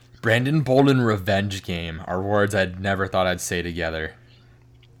Brandon Bolden revenge game are words I'd never thought I'd say together.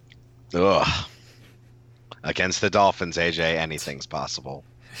 Ugh. Against the Dolphins, AJ, anything's possible.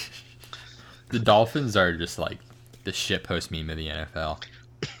 The Dolphins are just like the shitpost meme of the NFL.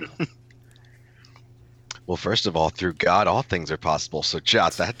 Well, first of all, through God, all things are possible, so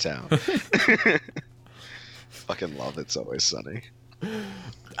jot that down. Fucking love It's Always Sunny.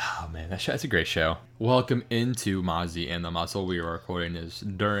 Oh man, that's a great show. Welcome into Mozzie and the Muscle. We are recording this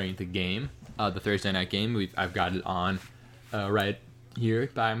during the game, the Thursday night game. I've got it on right here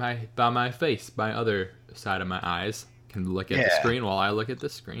by my face, by other side of my eyes. Can look at the screen while I look at the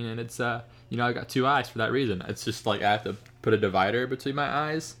screen, and it's I got two eyes for that reason. It's just like I have to put a divider between my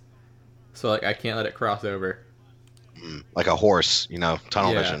eyes, so like I can't let it cross over. Like a horse,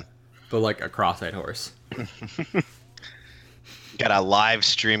 tunnel vision. But like a cross-eyed horse. Got a live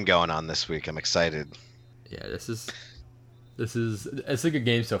stream going on this week. I'm excited. Yeah, it's a good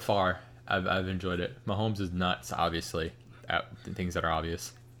game so far. I've enjoyed it. Mahomes is nuts, obviously. Things that are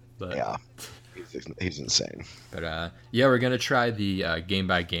obvious. But yeah, he's insane. But yeah, we're gonna try the game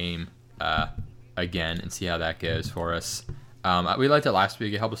by game again and see how that goes for us. We liked it last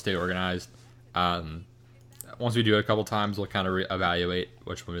week. It helped us stay organized. Once we do it a couple times, we'll kind of evaluate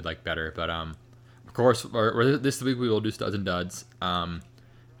which one we'd like better. But of course, this week we will do studs and duds, and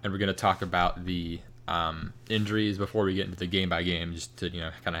we're gonna talk about the injuries before we get into the game by game, just to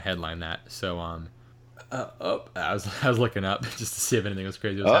kind of headline that. So I was looking up just to see if anything was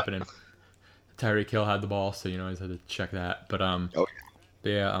crazy was happening. Tyreek Hill had the ball, so I just had to check that. But I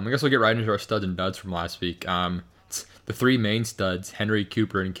guess we'll get right into our studs and duds from last week. The three main studs: Henry,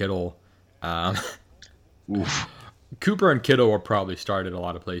 Cooper, and Kittle. Oof. Cooper and Kittle were probably started a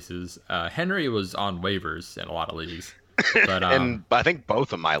lot of places. Henry was on waivers in a lot of leagues, but and I think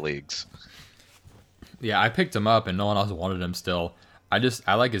both of my leagues. Yeah, I picked him up, and no one else wanted him still. I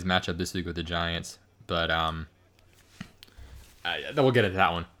like his matchup this week with the Giants, but we'll get into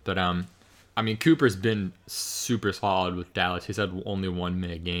that one. But Cooper's been super solid with Dallas. He's had only 1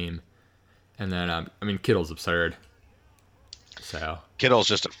 minute game, and then Kittle's absurd. So Kittle's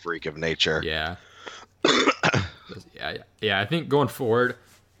just a freak of nature. Yeah. Yeah. I think going forward,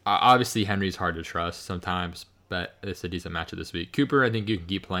 obviously Henry's hard to trust sometimes, but it's a decent matchup this week. Cooper, I think you can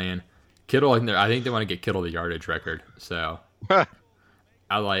keep playing. Kittle, I think they want to get Kittle the yardage record, so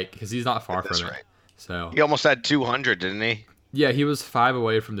I like because he's not far from it. Right. So he almost had 200, didn't he? Yeah, he was 5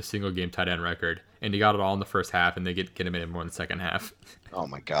 away from the single game tight end record, and he got it all in the first half, and they get him in more in the second half. Oh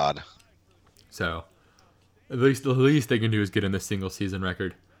my god! So the least they can do is get in the single season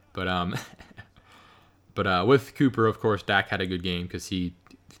record, but with Cooper, of course, Dak had a good game because he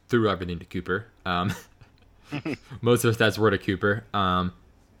threw everything to Cooper. Most of the stats were to Cooper.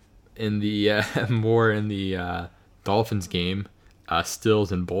 In the Dolphins game,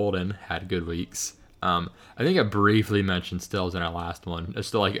 Stills and Bolden had good weeks. I think I briefly mentioned Stills in our last one. It's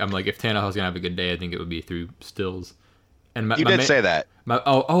still I'm like, if Tannehill's gonna have a good day, I think it would be through Stills. And you did say that.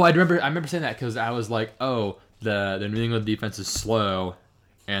 I remember saying that because I was like, the New England defense is slow,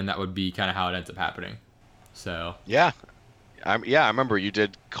 and that would be kind of how it ends up happening. So yeah, I remember you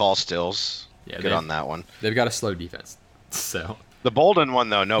did call Stills. Yeah, good on that one. They've got a slow defense. So the Bolden one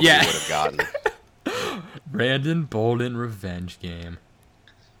though, nobody would have gotten. Brandon Bolden revenge game.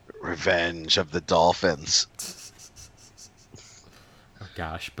 Revenge of the Dolphins. Oh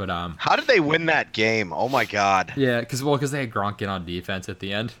gosh, but how did they win that game? Oh my god. Yeah, because they had Gronk in on defense at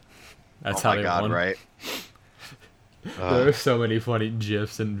the end. That's how they won. Right? There are so many funny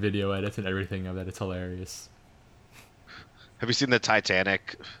GIFs and video edits and everything of that. It's hilarious. Have you seen the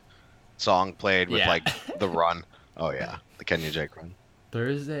Titanic song played with the run? Oh yeah, the Kenya Jake run. There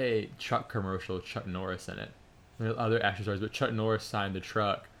is a truck commercial with Chuck Norris in it. There are other action stories, but Chuck Norris signed the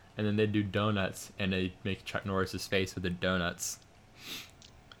truck, and then they do donuts, and they make Chuck Norris's face with the donuts.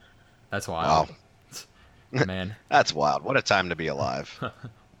 That's wild. Wow. Man. That's wild. What a time to be alive.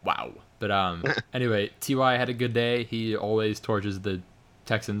 Wow. But anyway, T.Y. had a good day. He always torches the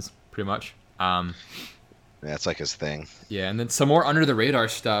Texans, pretty much. Yeah, it's like his thing. Yeah, and then some more under the radar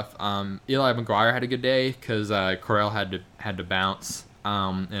stuff. Eli McGuire had a good day because Corral had to bounce,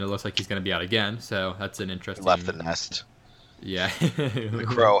 and it looks like he's going to be out again. So that's an interesting. He left the nest. Yeah. The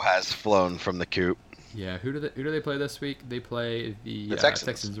crow has flown from the coop. Yeah. Who do they play this week? They play the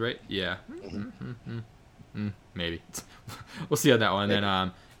Texans, right? Yeah. Maybe. We'll see on that one. And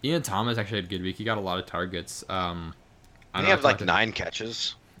then Ian Thomas actually had a good week. He got a lot of targets. He had 9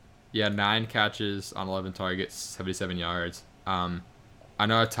 catches. Yeah, 9 catches on 11 targets, 77 yards. I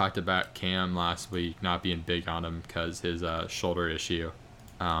know I talked about Cam last week not being big on him because his shoulder issue.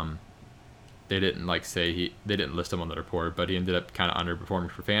 they didn't like say they didn't list him on the report, but he ended up kind of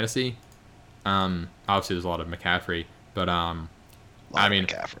underperforming for fantasy. Obviously there's a lot of McCaffrey, but I mean,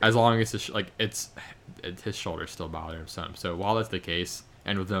 as long as his shoulder's still bothering him some. So while that's the case,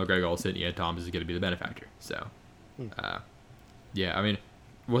 and with no Greg Olsen, Ian Thomas is going to be the benefactor. So, yeah, I mean,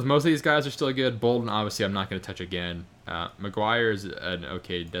 with most of these guys are still good. Bolden, obviously, I'm not going to touch again. McGuire is an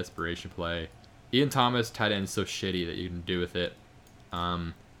okay desperation play. Ian Thomas, tight end, is so shitty that you can do with it.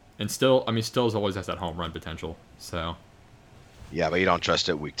 And still, I mean, Stills always has that home run potential. So. Yeah, but you don't trust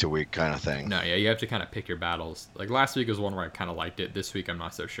it week to week kind of thing. No, yeah, you have to kind of pick your battles. Like last week was one where I kind of liked it. This week I'm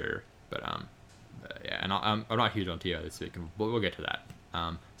not so sure. But yeah, and I'm not huge on T.O. this week, and we'll get to that.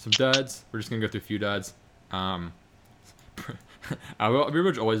 Some duds. We're just gonna go through a few duds. I pretty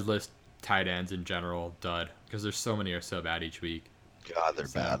much always list tight ends in general dud because there's so many are so bad each week. God, they're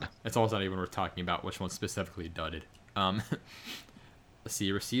bad. It's almost not even worth talking about which one's specifically dudded. Let's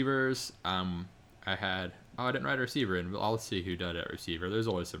see, receivers. I didn't write a receiver in. I'll see who did at receiver. There's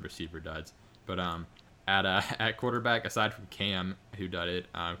always some receiver duds. But at quarterback, aside from Cam, who did it,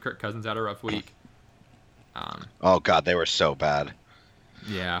 Kirk Cousins had a rough week. Oh God, they were so bad.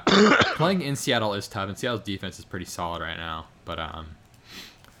 Yeah, playing in Seattle is tough, and Seattle's defense is pretty solid right now. But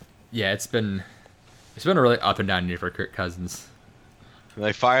yeah, it's been a really up and down year for Kirk Cousins.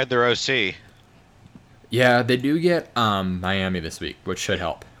 They fired their OC. Yeah, they do get Miami this week, which should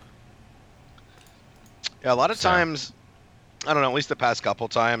help. Yeah, a lot of times, I don't know, at least the past couple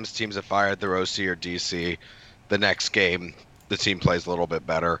times, teams have fired their OC or DC. The next game, the team plays a little bit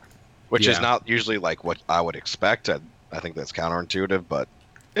better, which is not usually like what I would expect. I think that's counterintuitive, but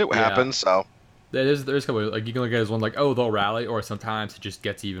it happens, so. There's a couple like you can look at it as one like, oh, they'll rally, or sometimes it just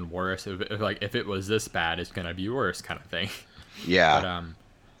gets even worse. If it was this bad, it's gonna be worse kind of thing. Yeah. But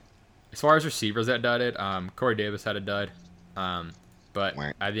as far as receivers that dudded, Corey Davis had a dud. But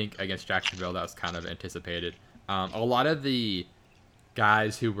I think against Jacksonville, that was kind of anticipated. A lot of the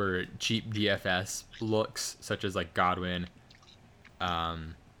guys who were cheap DFS looks, such as like Godwin,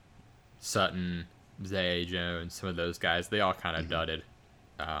 Sutton, Zay Jones, some of those guys, they all kind of dudded.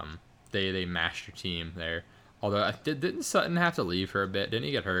 They mashed your team there. Although, didn't Sutton have to leave for a bit? Didn't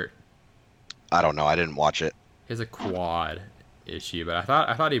he get hurt? I don't know. I didn't watch it. He has a quad issue, but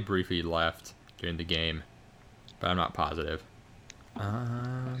I thought he briefly left during the game, but I'm not positive.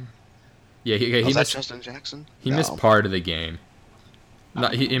 Yeah, he missed Justin Jackson. He missed part of the game.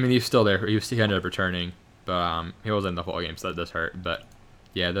 He's still there. He ended up returning, but he wasn't in the whole game, so that does hurt. But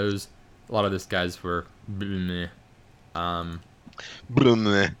yeah, a lot of these guys were.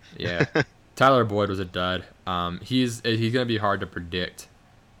 Yeah, Tyler Boyd was a dud. He's gonna be hard to predict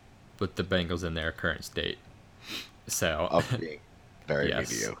with the Bengals in their current state. So of being very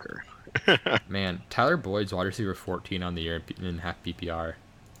mediocre. Man, Tyler Boyd's wide receiver 14 on the year in half PPR.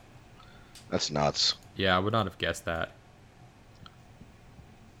 That's nuts. Yeah, I would not have guessed that.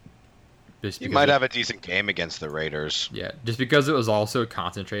 You might have a decent game against the Raiders. Yeah, just because it was also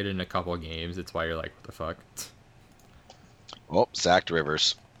concentrated in a couple of games, it's why you're like, what the fuck? Oh, sacked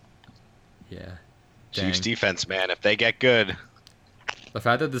Rivers. Yeah. Chiefs defense, man, if they get good. The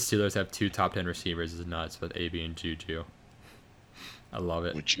fact that the Steelers have 2 top 10 receivers is nuts with AB and Juju. I love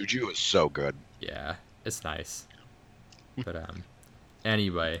it. Juju is so good. Yeah, it's nice. But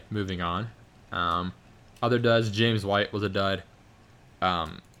anyway, moving on. Other duds, James White was a dud.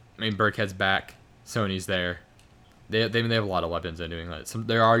 Burkhead's back. Sony's there. They have a lot of weapons in New England.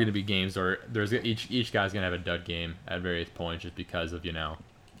 There are going to be games where each guy's going to have a dud game at various points just because of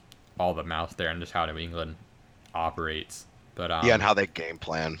all the mouth there and just how New England operates. But and how they game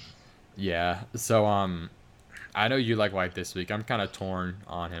plan. Yeah. So I know you like White this week. I'm kind of torn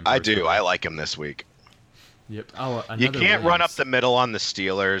on him. I do. I like him this week. Yep. Oh, you can't run up the middle on the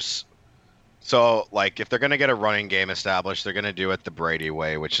Steelers. So, if they're going to get a running game established, they're going to do it the Brady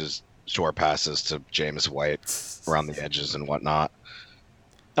way, which is short passes to James White around the edges and whatnot.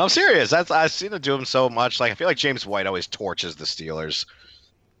 I'm serious. I've seen him do him so much. I feel like James White always torches the Steelers.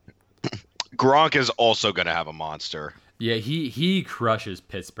 Gronk is also going to have a monster. Yeah, he crushes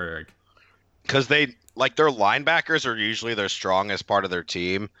Pittsburgh. Because their linebackers are usually their strongest part of their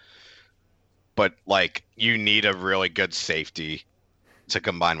team. But, you need a really good safety to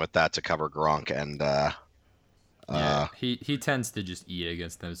combine with that to cover Gronk. And, yeah, he tends to just eat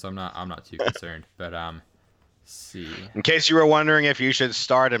against them, so I'm not too concerned. But, see. In case you were wondering if you should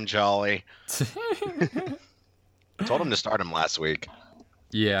start him, Jolly. I told him to start him last week.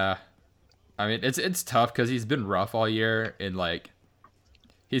 Yeah. I mean, it's tough because he's been rough all year, and,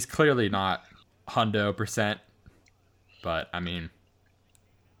 he's clearly not 100%. But, I mean,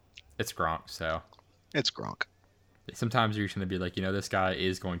 it's Gronk, so. It's Gronk. sometimes you're just going to be like, this guy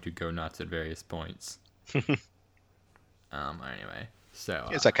is going to go nuts at various points. Anyway, so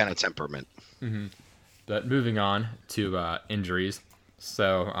It's that kind of temperament. But moving on to injuries.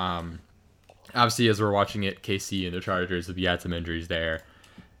 So obviously, as we're watching it, KC and the Chargers have had some injuries there.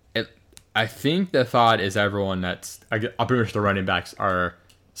 I think the thought is everyone pretty much the running backs are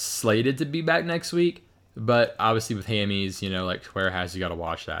slated to be back next week. But obviously with hammies, like Warehouse, you got to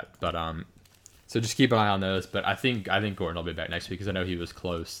watch that. But so just keep an eye on those. But I think Gordon will be back next week because I know he was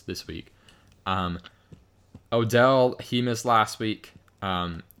close this week. Odell, he missed last week.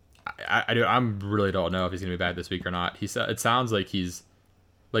 I really don't know if he's gonna be back this week or not. It sounds like he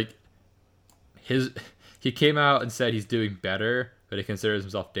came out and said he's doing better, but he considers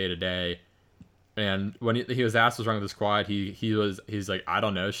himself day to day. And when he was asked what's wrong with the squad, he's like, I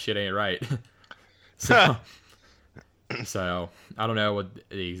don't know, shit ain't right. So I don't know what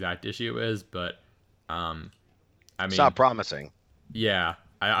the exact issue is, but I mean, it's not promising. Yeah,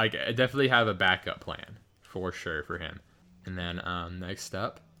 I definitely have a backup plan for sure for him. And then next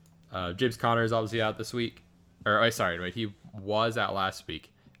up, James Conner is obviously out this week. He was out last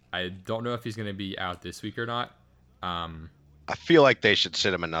week. I don't know if he's going to be out this week or not. I feel like they should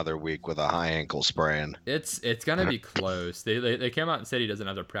sit him another week with a high ankle sprain. It's going to be close. They came out and said he doesn't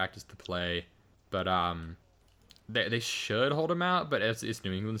have the practice to play, but they should hold him out. But it's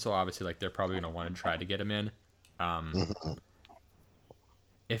New England, so obviously like they're probably going to want to try to get him in.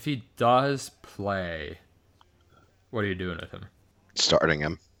 If he does play, what are you doing with him? Starting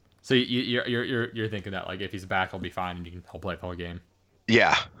him. So you're thinking that like if he's back, he'll be fine and he'll play the whole game.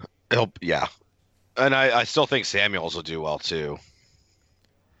 Yeah, yeah, and I still think Samuels will do well too.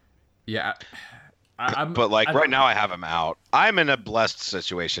 Yeah, but right now I have him out. I'm in a blessed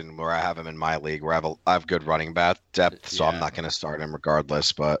situation where I have him in my league where I have good running back depth, so I'm not going to start him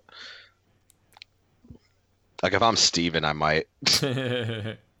regardless. But like if I'm Steven, I might.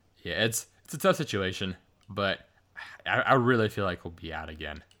 Yeah, it's a tough situation, but I really feel like he'll be out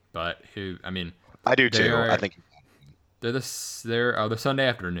again. But I do too. I think they're the Sunday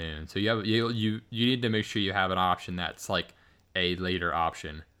afternoon, so you need to make sure you have an option that's like a later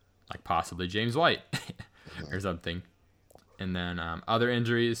option, like possibly James White or something. And then other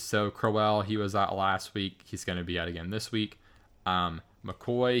injuries. So Crowell, he was out last week. He's going to be out again this week.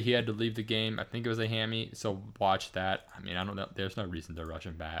 McCoy, he had to leave the game. I think it was a hammy, so watch that. I don't know. There's no reason to rush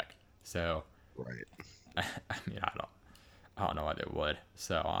him back. So, right. I don't know why they would.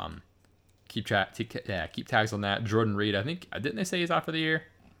 So, keep tags on that. Jordan Reed, I think didn't they say he's out for the year?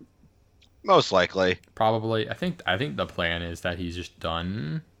 Most likely. Probably. I think the plan is that he's just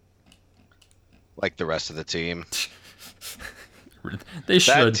done. Like the rest of the team. They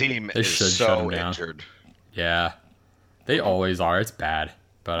should. That team is so injured. Yeah, they always are. It's bad.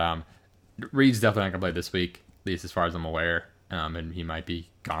 But Reed's definitely not gonna play this week, at least as far as I'm aware. And he might be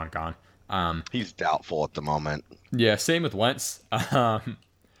gone. He's doubtful at the moment. Yeah, same with Wentz.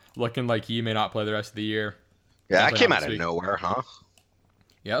 Looking like he may not play the rest of the year. Yeah, that came out of nowhere, huh?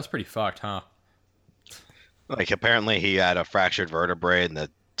 Yeah, that's pretty fucked, huh? Like apparently he had a fractured vertebrae, and the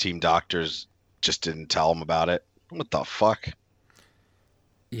team doctors just didn't tell him about it. What the fuck?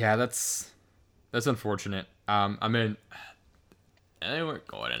 Yeah, that's unfortunate. They weren't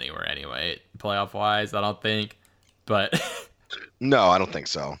going anywhere anyway, playoff wise. I don't think, but no, I don't think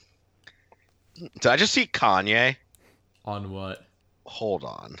so. Did I just see Kanye? On what? Hold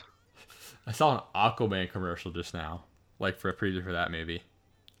on. I saw an Aquaman commercial just now, like for a preview for that movie.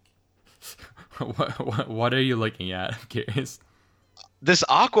 What are you looking at? I'm curious. This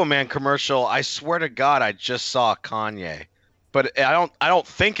Aquaman commercial, I swear to God, I just saw Kanye, but I don't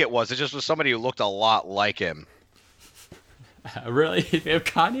think it was. It just was somebody who looked a lot like him. Really? If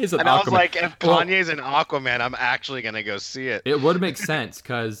Kanye's an Aquaman, I was like, if Kanye's an Aquaman, I'm actually gonna go see it. It would make sense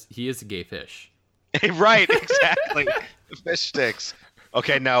because he is a gay fish. Right? Exactly. The fish sticks.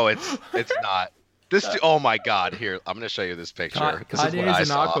 Okay, no, it's not. Oh my God! Here, I'm gonna show you this picture. Kanye is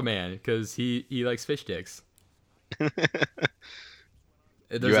an Aquaman because he likes fish sticks. You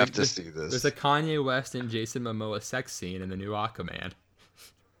have to see this. There's a Kanye West and Jason Momoa sex scene in the new Aquaman.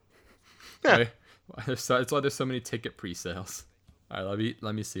 Right? That's why there's so many ticket pre-sales. All right,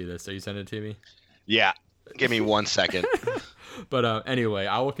 let me see this. Are you sending it to me? Yeah. Give me 1 second. But anyway,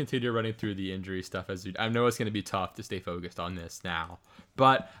 I will continue running through the injury stuff I know it's going to be tough to stay focused on this now,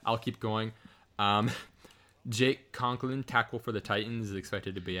 but I'll keep going. Jake Conklin, tackle for the Titans, is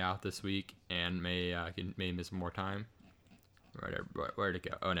expected to be out this week and may miss more time. Where'd it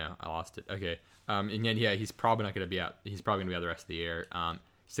go? Oh no, I lost it. Okay. And then yeah, he's probably not going to be out. He's probably going to be out the rest of the year.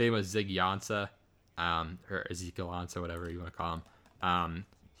 Same with Zig Ansah, or Ezekiel Ansah, whatever you want to call him.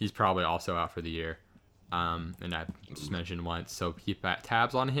 He's probably also out for the year. and I just mentioned once. So keep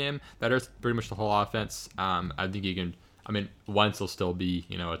tabs on him. That is pretty much the whole offense. I think you can. I mean, Wentz will still be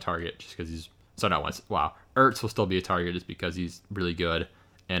a target just because he's not Wentz. Wow, Ertz will still be a target just because he's really good,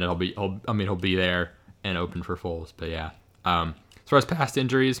 and he'll be there and open for Foles. But yeah, as far as past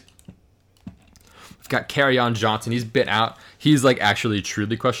injuries, we've got Kerryon Johnson. He's been out. He's like actually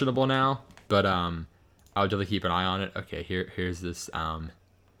truly questionable now, but I would definitely keep an eye on it. Okay, here's this. I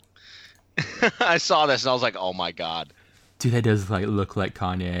saw this and I was like, oh my god. Dude, that does look like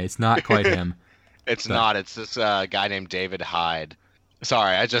Kanye. It's not quite him. It's not. It's this guy named David Hyde.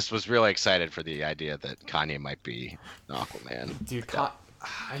 Sorry, I just was really excited for the idea that Kanye might be Aquaman. Dude,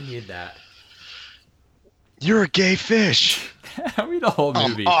 I need that. You're a gay fish. I mean, the whole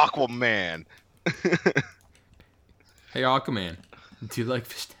movie. I'm Aquaman. Hey, Aquaman. Do you like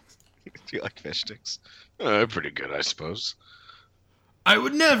fish sticks? Do you like fish sticks? They're pretty good, I suppose. I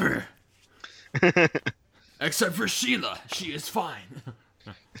would never. Except for Sheila. She is fine.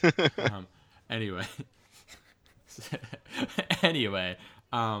 Anyway.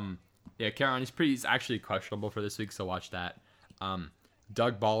 Yeah, Karen, he's actually questionable for this week, so watch that.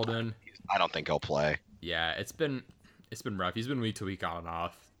 Doug Baldwin. I don't think he'll play. Yeah, it's been rough. He's been week to week on and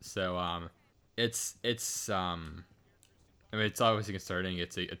off. So it's I mean, it's obviously concerning.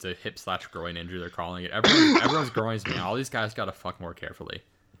 It's a hip/groin injury, they're calling it. Everyone's groins, man. All these guys gotta fuck more carefully.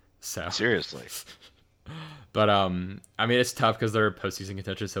 So seriously. But I mean, it's tough because they're postseason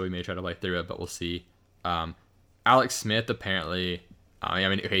contention, so we may try to play through it, but we'll see. Alex Smith apparently,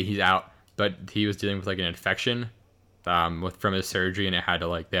 okay, he's out, but he was dealing with an infection from his surgery, and it had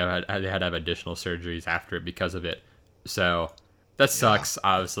to they had to have additional surgeries after it because of it. So that sucks.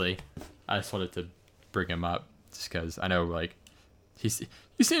 Yeah. Obviously, I just wanted to bring him up just because I know he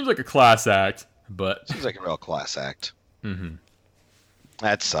seems like a class act, but seems like a real class act. Mm-hmm.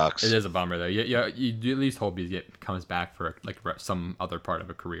 That sucks. It is a bummer though. You at least hope he comes back for some other part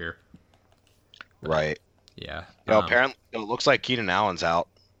of a career. Right. Yeah. Apparently, it looks like Keenan Allen's out.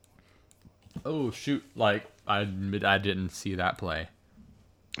 Oh shoot! I didn't see that play.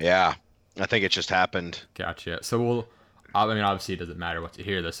 Yeah, I think it just happened. Gotcha. So obviously it doesn't matter what to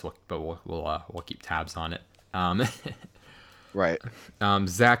hear this, but we'll keep tabs on it. Right.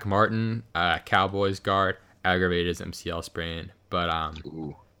 Zach Martin, Cowboys guard, aggravated his MCL sprain, but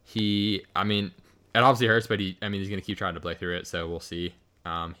it obviously hurts, but he's gonna keep trying to play through it. So we'll see.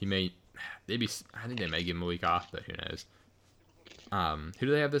 I think they may give him a week off, but who knows? Who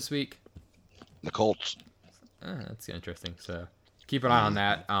do they have this week? The Colts. That's interesting. So keep an eye on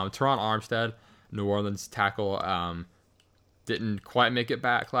that. Teron Armstead, New Orleans tackle, didn't quite make it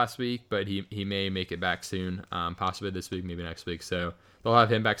back last week, but he may make it back soon. Possibly this week, maybe next week. So they'll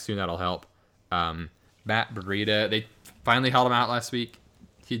have him back soon. That'll help. Matt Breida, they finally held him out last week.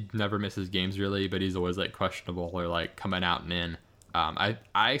 He never misses games really, but he's always questionable or coming out and in. I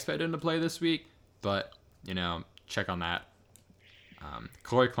expected him to play this week, but check on that.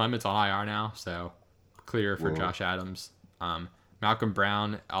 Corey Clement's on IR now, so clear for Josh Adams. Malcolm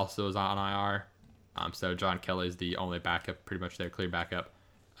Brown also is on IR. So John Kelly is the only backup, pretty much their clear backup.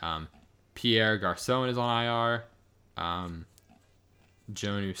 Pierre Garcon is on IR.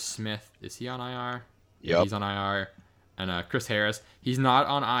 Jonnu Smith, is he on IR? Yeah, he's on IR. And Chris Harris, he's not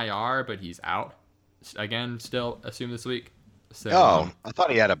on IR, but he's out again. Still assumed this week. So, I thought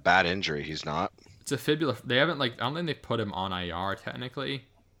he had a bad injury. He's not. It's a fibula. They haven't I don't think they put him on IR technically.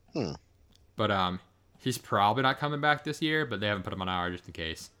 But he's probably not coming back this year. But they haven't put him on IR just in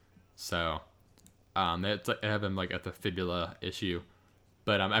case. So they have him at the fibula issue.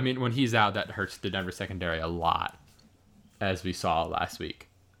 But when he's out, that hurts the Denver secondary a lot, as we saw last week.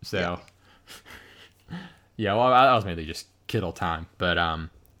 So yeah, well, that was mainly just Kittle time. But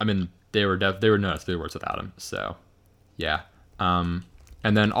they were noticeably worse without him. So yeah.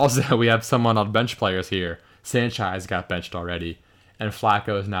 And then also we have someone on bench players here. Sanchez got benched already, and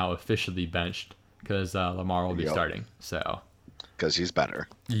Flacco is now officially benched because Lamar will be starting. So because he's better.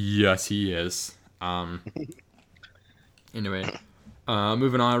 Yes, he is. Anyway,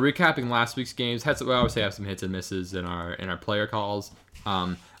 moving on. Recapping last week's games. We always have some hits and misses in our player calls.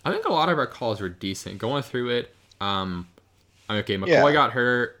 I think a lot of our calls were decent. Going through it. McCoy got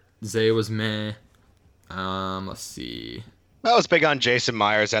hurt. Zay was meh. Let's see. I was big on Jason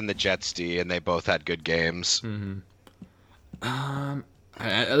Myers and the Jets D, and they both had good games. Mm-hmm.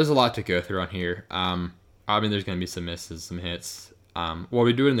 There's a lot to go through on here. There's going to be some misses, some hits.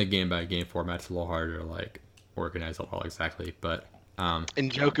 We do it in the game-by-game format. It's a little harder to, organize it all exactly. But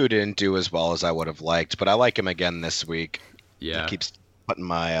Njoku didn't do as well as I would have liked, but I like him again this week. Yeah. He keeps putting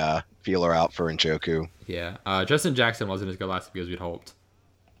my feeler out for Njoku. Yeah. Justin Jackson wasn't as good last week as we'd hoped.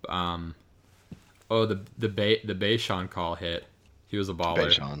 Oh, the Bayshon call hit. He was a baller.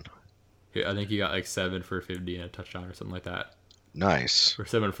 Bayshon. I think he got like 7 for 50 and a touchdown or something like that. Nice. Or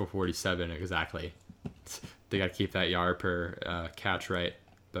 7 for 47 exactly. They got to keep that yard per catch right.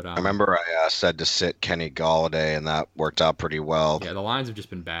 But I remember I said to sit Kenny Galladay, and that worked out pretty well. Yeah, the lines have just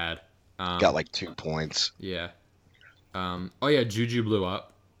been bad. Got like 2 points. Yeah. Oh yeah, Juju blew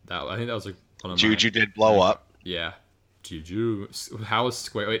up. I think that was like one of Juju did blow up. Yeah. Juju. How was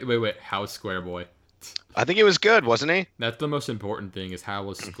Square? Wait. How was Square Boy? I think he was good, wasn't he? That's the most important thing. Is how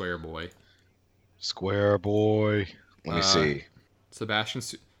was Square Boy? Square Boy. Let me see. Sebastian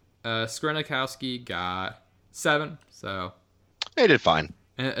Skrenikowski got 7. So He did fine.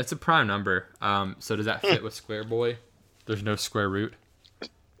 and it's a prime number. So does that fit with Square Boy? There's no square root.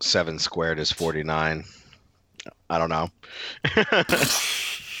 7 squared is 49. I don't know.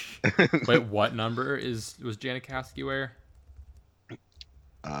 Wait, what number was Janikowski wear?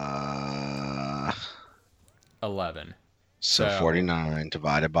 11. So 49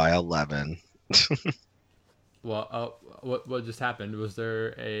 divided by 11. Well, what just happened? Was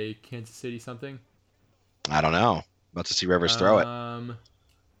there a Kansas City something? I don't know. About to see Rivers throw it. Um.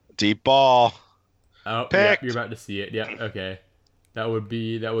 Deep ball. Oh, yeah, you're about to see it. Yeah. Okay. That would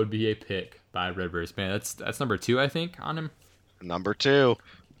be a pick by Rivers. Man, that's number 2, I think, on him. Number 2.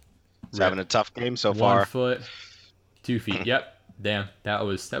 He's having a tough game so far. 1 foot, 2 feet. Yep. Damn. That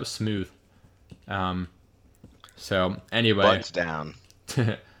was smooth. So anyway. Butt's down.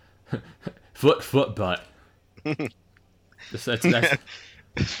 foot butt. That's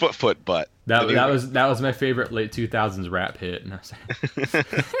foot butt. That was my favorite late 2000s rap hit.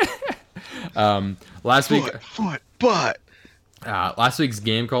 No, last week foot butt. Last week's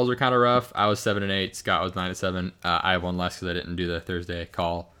game calls were kind of rough. I was 7-8. Scott was 9-7. I have one less because I didn't do the Thursday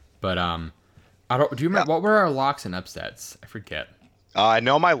call. But I don't. Do you remember what were our locks and upsets? I forget. I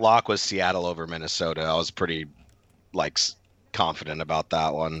know my lock was Seattle over Minnesota. I was pretty confident about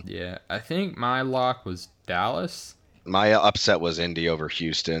that one. Yeah, I think my lock was Dallas. My upset was Indy over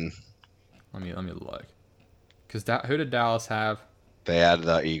Houston. Let me look. Cause who did Dallas have? They had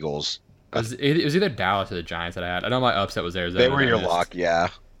the Eagles. It was either Dallas or the Giants that I had. I know my upset was Arizona. They were your lock, yeah.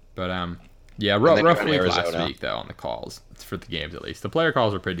 But yeah, rough week last Arizona. week though on the calls. It's for the games at least. The player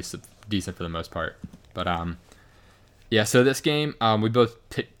calls were pretty decent for the most part. But yeah. So this game, we both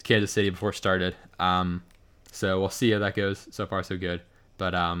picked Kansas City before it started. So we'll see how that goes. So far, so good.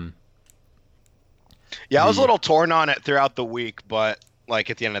 But yeah, I was a little torn on it throughout the week, but like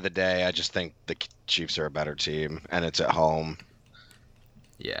at the end of the day, I just think the Chiefs are a better team, and it's at home.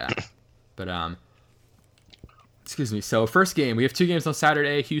 Yeah, but excuse me. So first game, we have 2 games on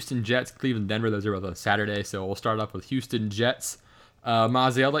Saturday: Houston Jets, Cleveland Denver. Those are both on Saturday. So we'll start off with Houston Jets.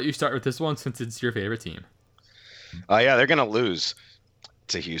 Mozzie, I'll let you start with this one since it's your favorite team. Yeah, they're gonna lose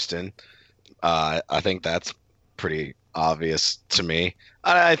to Houston. I think that's pretty obvious to me.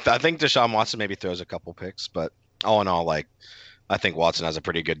 I think Deshaun Watson maybe throws a couple picks, but all in all, I think Watson has a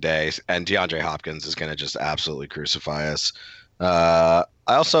pretty good day, and DeAndre Hopkins is going to just absolutely crucify us. I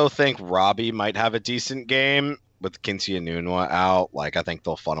also think Robbie might have a decent game with Quincy Enunwa out. I think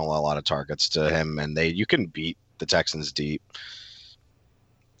they'll funnel a lot of targets to him, and you can beat the Texans deep.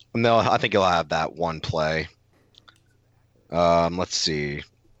 And I think he'll have that one play. Let's see.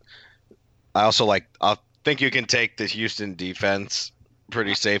 I think you can take the Houston defense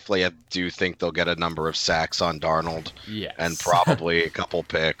pretty safely. I do think they'll get a number of sacks on Darnold. Yes. And probably a couple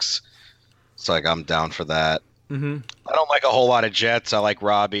picks. So I'm down for that. Mm-hmm. I don't like a whole lot of Jets. I like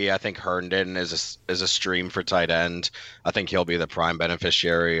Robbie. I think Herndon is a stream for tight end. I think he'll be the prime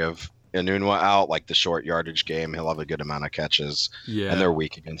beneficiary of Enunwa out, the short yardage game. He'll have a good amount of catches. Yeah. And they're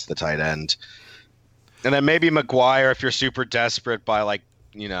weak against the tight end. And then maybe McGuire if you're super desperate by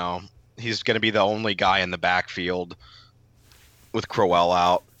he's going to be the only guy in the backfield with Crowell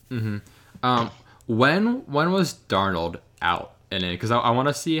out. Mm-hmm. When was Darnold out? And then, because I want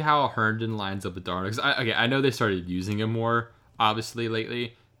to see how Herndon lines up with Darnold. Because I know they started using him more, obviously,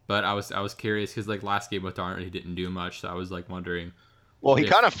 lately. But I was curious because last game with Darnold, he didn't do much. So I was wondering. Well, he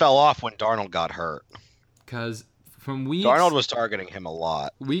kind of fell off when Darnold got hurt. Because from Darnold was targeting him a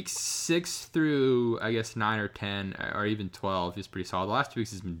lot. Week 6 through, I guess, 9 or 10 or even 12, he's pretty solid. The last 2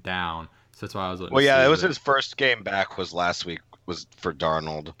 weeks he's been down. So that's why I was looking. Well, yeah, it was his first game back was last week was for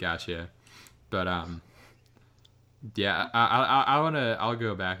Darnold. Gotcha. But yeah, I'll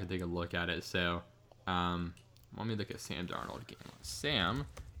go back and take a look at it. So let me look at Sam Darnold again. Sam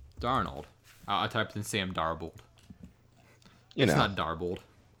Darnold. I typed in Sam Darbold. It's not Darbold.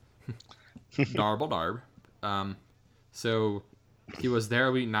 Darb. So he was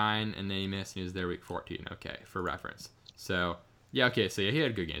there week 9 and then he missed and he was there week 14. Okay, for reference. So yeah, okay, so yeah, he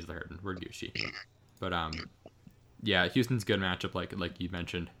had good games with Herndon. We're Gucci. But yeah, Houston's a good matchup, like you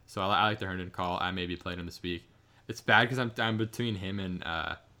mentioned. So I like the Herndon call. I maybe played him this week. It's bad because I'm between him and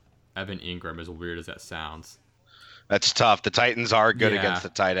Evan Ingram, as weird as that sounds. That's tough. The Titans are good Yeah. against the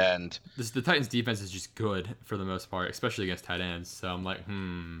tight end. The Titans' defense is just good for the most part, especially against tight ends. So I'm like,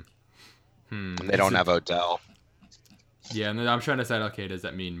 They don't have Odell. Yeah, and then I'm trying to decide, okay, does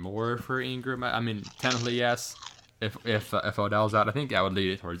that mean more for Ingram? I mean, technically, yes. If Odell's out, I think I would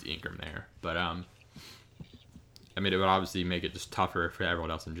lead it towards Ingram there. But, I mean, it would obviously make it just tougher for everyone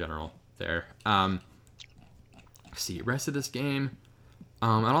else in general there. Let's see, rest of this game,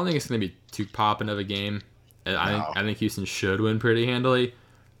 I don't think it's going to be too popping of a game. I think Houston should win pretty handily.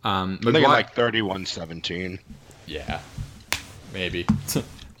 I think it's like 31-17. Yeah, maybe.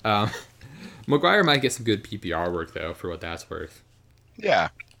 McGuire might get some good PPR work, though, for what that's worth. Yeah.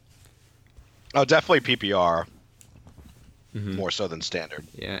 Oh, definitely PPR. More so than standard.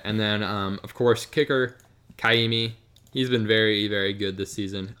 Yeah, and then, of course, kicker, Kaimi. He's been very, very good this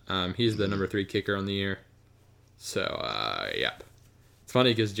season. He's the number 3 kicker on the year. So, yeah. It's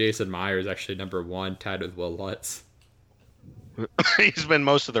funny because Jason Meyer is actually number 1, tied with Will Lutz. He's been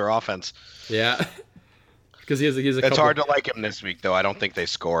most of their offense. Yeah. Because he's a It's hard to like him this week, though. I don't think they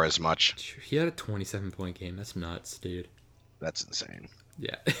score as much. He had a 27-point game. That's nuts, dude. That's insane.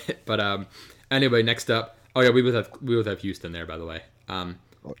 Yeah. But anyway, next up. Oh yeah, we both have Houston there, by the way.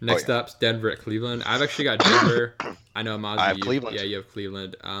 Next up's Denver at Cleveland. I've actually got Denver. I know Mozzie. I have Cleveland. Yeah, you have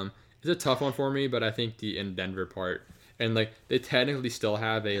Cleveland. It's a tough one for me, but I think the in Denver part, and like they technically still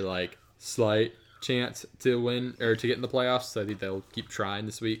have a like slight chance to win or to get in the playoffs. So I think they'll keep trying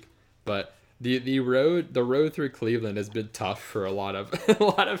this week. But the road through Cleveland has been tough for a lot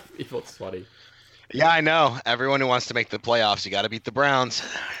of people. It's funny. Yeah, I know. Everyone who wants to make the playoffs, you got to beat the Browns.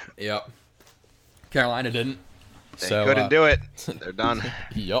 Yep. Carolina didn't. They So couldn't do it. They're done.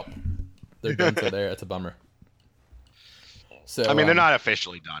 Yep. They're done for there. It's a bummer. So I mean, they're not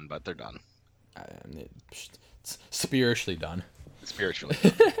officially done, but they're done. It's spiritually done. Spiritually.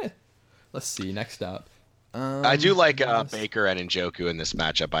 Let's see. Next up. I do like Baker and Njoku in this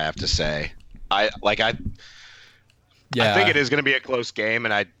matchup, I have to say. I think it is going to be a close game,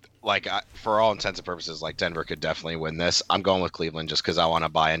 and for all intents and purposes, like Denver could definitely win this. I'm going with Cleveland just because I want to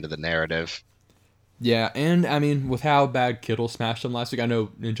buy into the narrative. Yeah, and I mean, with how bad Kittle smashed him last week, I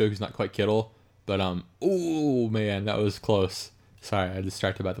know Njoku's not quite Kittle, but oh man, that was close. Sorry, I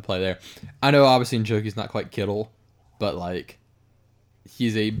distracted about the play there. I know obviously Njoku's not quite Kittle, but like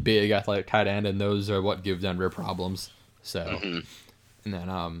he's a big athletic tight end, and those are what give Denver problems. So, and then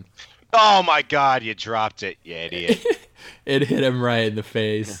oh my God, you dropped it, you idiot! It hit him right in the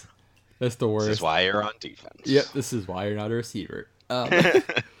face. That's the worst. This is why you're on defense. Yep, this is why you're not a receiver.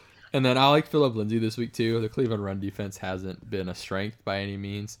 And then I like Phillip Lindsay this week too. The Cleveland run defense hasn't been a strength by any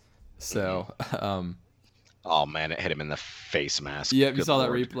means. So, oh man, it hit him in the face mask. Yep, you Good saw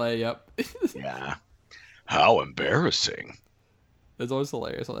Lord. that replay. Yep. Yeah. How embarrassing. It's always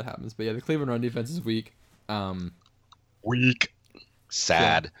hilarious when that happens. But yeah, the Cleveland run defense is weak. Weak.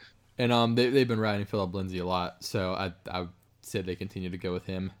 Sad. Yeah. And they've been riding Phillip Lindsay a lot. So I said they continue to go with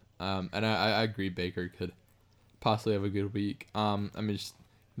him. And I agree Baker could possibly have a good week. I mean, just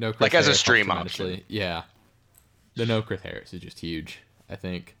no Chris like as Harris a stream tremendously. option. Yeah. The no Chris Harris is just huge, I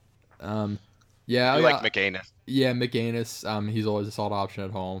think. Yeah. You like McAnus. Yeah, McAnus. He's always a solid option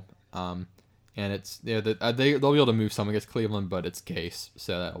at home. And it's they'll be able to move some against Cleveland, but it's Case,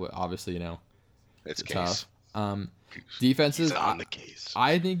 so that obviously It's tough. Case. Defenses. He's on the case.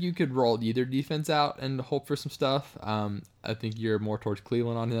 I think you could roll either defense out and hope for some stuff. I think you're more towards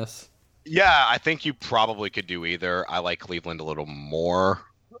Cleveland on this. Yeah, I think you probably could do either. I like Cleveland a little more,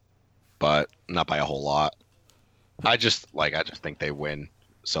 but not by a whole lot. I just think they win.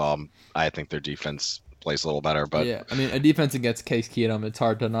 So I think their defense plays a little better. But yeah, I mean, a defense against Case Keenum, it's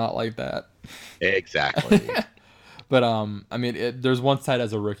hard to not like that. Exactly. But I mean, there's one side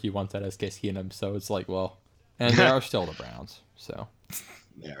as a rookie, one side as Case Keenum, so it's like, well, and they are still the Browns, so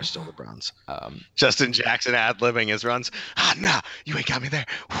they are still the Browns. Justin Jackson ad-libbing his runs. Nah, you ain't got me there.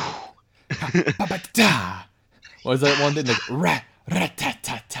 What was that one thing like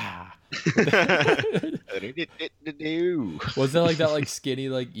rat-ta-ta-ta? Was that like that like skinny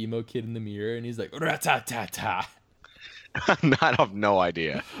like emo kid in the mirror and he's like rat-ta-ta-ta? I have no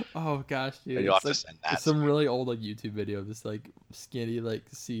idea. Oh gosh, dude. You'll have to like, send that. It's some really old like YouTube video of this like skinny like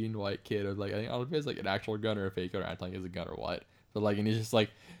seeing white kid with like I don't know if it's like an actual gun or a fake gun or acting like it's a gun or what. But like and he's just like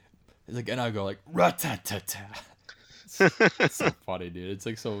it's like and I go like rat-ta-ta-ta. It's so funny, dude. It's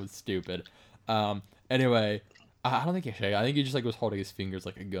like so stupid. Anyway, I don't think I think he just like was holding his fingers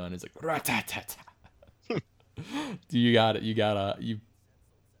like a gun. It's like rat-ta-ta-ta. You gotta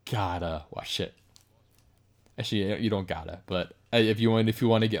watch it. Actually, you don't gotta. But if you want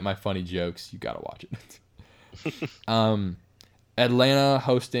to get my funny jokes, you gotta watch it. Atlanta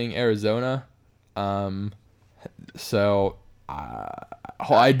hosting Arizona. So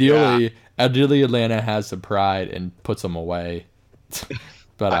ideally Atlanta has some pride and puts them away.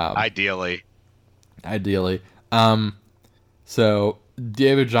 But ideally. So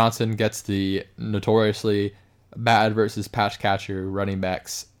David Johnson gets the notoriously bad versus pass catcher running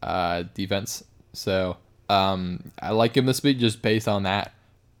backs defense. So I like him this week just based on that,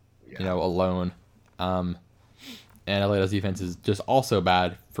 alone. And Atlanta's defense is just also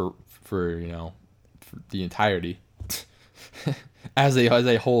bad for for the entirety as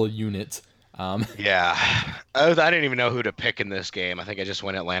a whole unit. Yeah, I didn't even know who to pick in this game. I think I just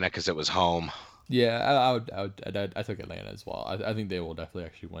went Atlanta because it was home. Yeah, I took Atlanta as well. I think they will definitely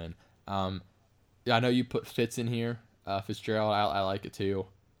actually win. Yeah, I know you put Fitz in here. Fitzgerald, I like it too,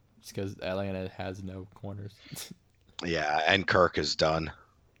 just because Atlanta has no corners. Yeah, and Kirk is done.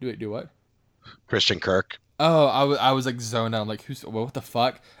 Do what? Christian Kirk. Oh, I was like zoned out. I'm like, what the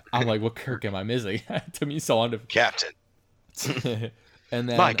fuck? I'm like, what Kirk am I missing? To me, so on to Captain. And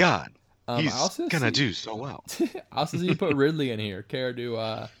then my God, he's gonna do so well. I also see you put Ridley in here. Care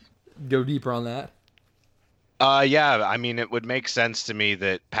to go deeper on that? Yeah, I mean, it would make sense to me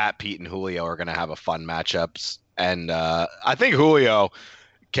that Pat, Pete, and Julio are gonna have a fun matchups, and I think Julio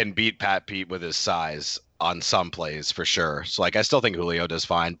can beat Pat, Pete with his size on some plays for sure. So like, I still think Julio does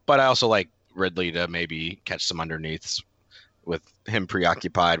fine, but I also like Ridley to maybe catch some underneaths with him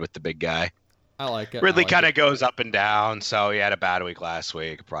preoccupied with the big guy. I like it. Ridley kind of goes up and down, so he had a bad week last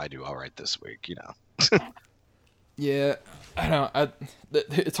week. Probably do all right this week, Yeah, I know.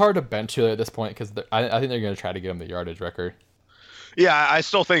 It's hard to bench Julio at this point because I think they're going to try to get him the yardage record. Yeah, I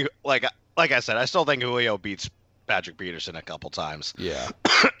still think, like I said, I still think Julio beats Patrick Peterson a couple times. Yeah.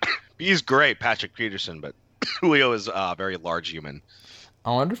 He's great, Patrick Peterson, but Julio is a very large human.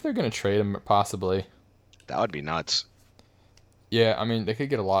 I wonder if they're going to trade him, possibly. That would be nuts. Yeah, I mean, they could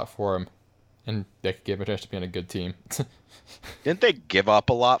get a lot for him, and they could give him a chance to be on a good team. Didn't they give up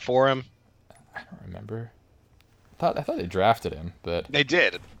a lot for him? I don't remember. I thought they drafted him, but... They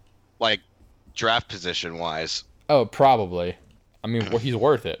did. Like, draft position-wise. Oh, probably. I mean, well, he's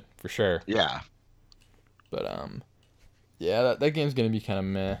worth it, for sure. Yeah. But, yeah, that game's going to be kind of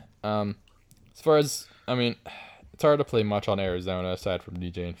meh. As far as, I mean, it's hard to play much on Arizona aside from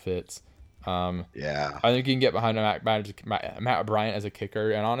DJ and Fitz. Yeah. I think you can get behind Matt Bryant as a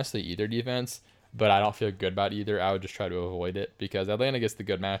kicker, and honestly, either defense, but I don't feel good about either. I would just try to avoid it because Atlanta gets the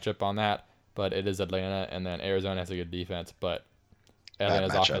good matchup on that, but it is Atlanta, and then Arizona has a good defense, but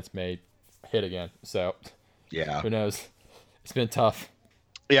Atlanta's offense may hit again. So, yeah, who knows? It's been tough.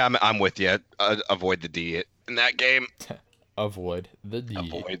 Yeah, I'm with you. Avoid the D in that game. Avoid the D.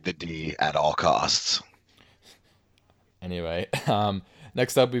 Avoid the D at all costs. Anyway,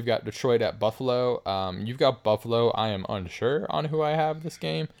 next up we've got Detroit at Buffalo. You've got Buffalo. I am unsure on who I have this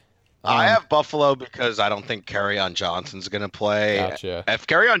game. I have Buffalo because I don't think Kerryon Johnson's going to play. Gotcha. If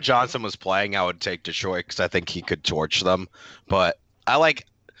Kerryon Johnson was playing, I would take Detroit because I think he could torch them. But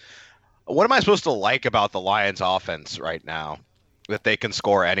what am I supposed to like about the Lions offense right now? That they can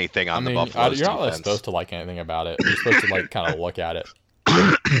score anything on the Buffalo's you're not defense. supposed to like anything about it. You're supposed to kind of look at it.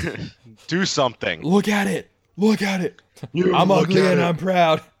 Do something. Look at it. Look at it. I'm ugly and I'm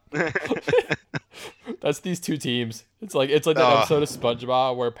proud. That's these two teams. It's like that episode of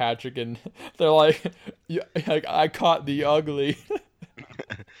SpongeBob where Patrick and they're like, I caught the ugly.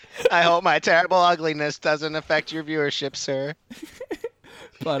 I hope my terrible ugliness doesn't affect your viewership, sir.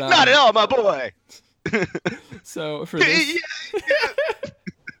 But not at all, my boy. So for this,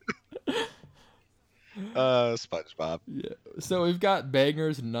 SpongeBob. Yeah. So we've got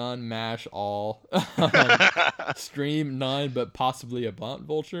bangers, none, mash, all, stream, none, but possibly a bunt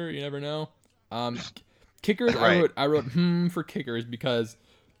vulture. You never know. Kickers. Right. I wrote for kickers because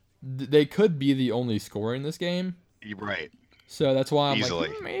they could be the only scorer in this game. Right. So that's why I'm easily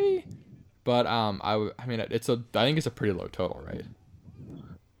like maybe. But I mean I think it's a pretty low total, right?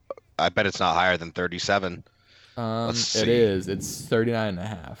 I bet it's not higher than 37. It is. It's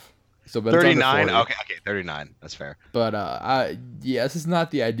 39.5. So, but 39. Okay, 39. That's fair. But this is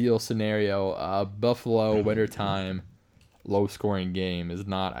not the ideal scenario. Buffalo wintertime, low scoring game is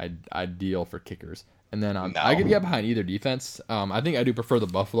not ideal for kickers. And then I could get behind either defense. I think I do prefer the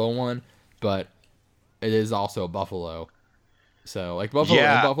Buffalo one, but it is also Buffalo. So like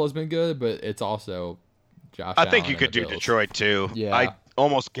Buffalo's been good, but it's also Josh Allen. I think you could do Detroit too. Yeah. I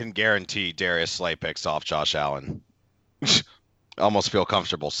almost can guarantee Darius Slay picks off Josh Allen. Almost feel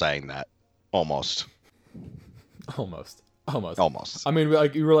comfortable saying that. Almost. Almost. I mean,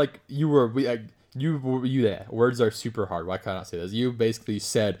 like you were Yeah, words are super hard. Why can't I say this? You basically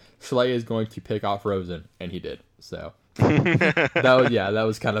said Schley is going to pick off Rosen, and he did. So that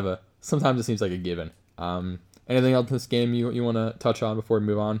was kind of a. Sometimes it seems like a given. Anything else in this game you want to touch on before we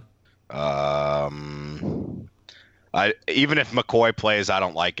move on? I even if McCoy plays, I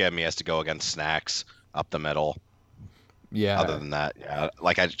don't like him. He has to go against Snacks up the middle. Yeah. Other than that, yeah,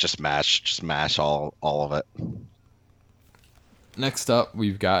 like I just mash all of it. Next up,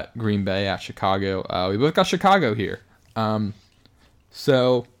 we've got Green Bay at Chicago. We both got Chicago here. Bangers.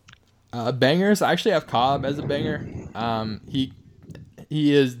 I actually have Cobb as a banger. He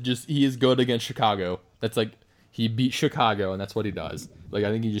is good against Chicago. That's like he beat Chicago, and that's what he does. Like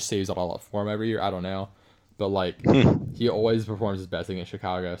I think he just saves it all up for him every year. I don't know, but like he always performs his best against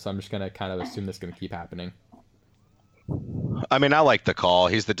Chicago. So I'm just gonna kind of assume that's gonna keep happening. I mean, I like the call.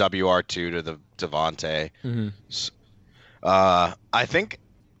 He's the WR2 to the Devontae. Mm-hmm. I think,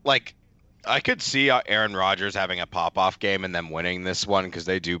 like, I could see Aaron Rodgers having a pop-off game and them winning this one because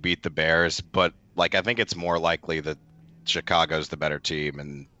they do beat the Bears. But, like, I think it's more likely that Chicago's the better team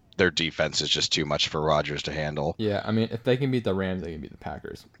and their defense is just too much for Rodgers to handle. Yeah, I mean, if they can beat the Rams, they can beat the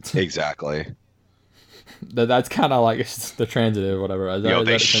Packers. Exactly. That's kind of like the transitive, whatever.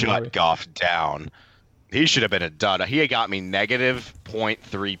 They shut Goff down. He should have been a dud. He got me negative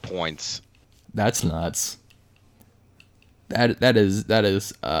 0.3 points. That's nuts. That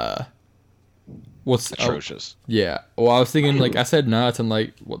is what's atrocious. Yeah. Well, I was thinking like I said nuts and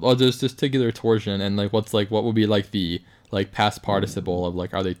like there's testicular torsion and like what would be like the like past participle of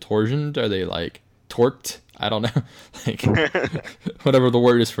like are they torsioned? Are they like torqued? I don't know. Like whatever the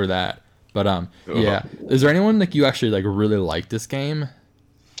word is for that. But yeah. Is there anyone like you actually like really like this game?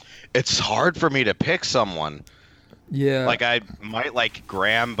 It's hard for me to pick someone. Yeah. Like I might like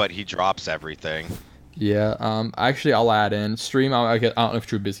Graham, but he drops everything. Yeah. Actually, I'll add in stream. I don't know if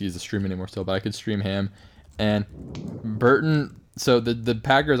Trubisky is a stream anymore still, but I could stream him and Burton. So the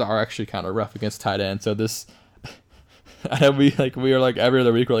Packers are actually kind of rough against tight end. So this, we are like every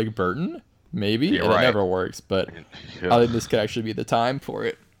other week we're like Burton maybe, You're and right. it never works. But I think this could actually be the time for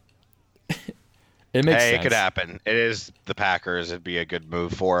it. It makes sense. It could happen. It is the Packers. It'd be a good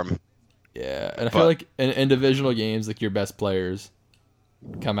move for him. Yeah, and I feel like in divisional games, like your best players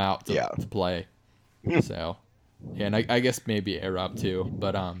come out to play. So, yeah, and I guess maybe A-Rob too,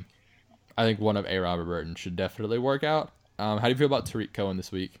 but I think one of A-Rob or Burton should definitely work out. How do you feel about Tariq Cohen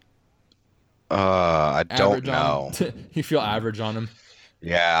this week? I don't know. You feel average on him?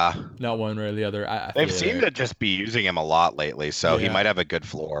 Yeah. Not one way or the other. They've seemed to just be using him a lot lately, so he might have a good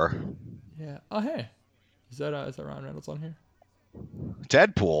floor. Yeah. Oh, hey. Is that Ryan Reynolds on here?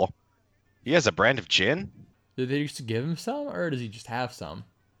 Deadpool? He has a brand of gin? Did they used to give him some, or does he just have some?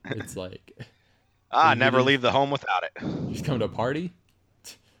 It's like... never leave the home without it. Just come to a party?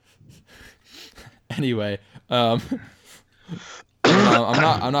 Anyway, I'm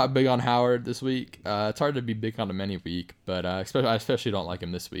not big on Howard this week. It's hard to be big on him any week, but I especially don't like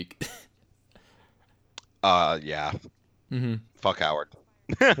him this week. Yeah. Mm-hmm. Fuck Howard.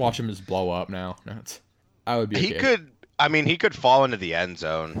 Watch him just blow up now. I would be okay. He could fall into the end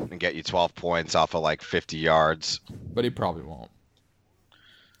zone and get you 12 points off of like 50 yards. But he probably won't.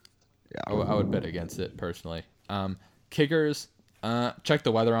 Yeah. I would bet against it personally. Kickers, check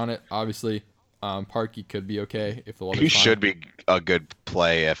the weather on it. Obviously, Parkey could be okay if the weather's fine. He should be a good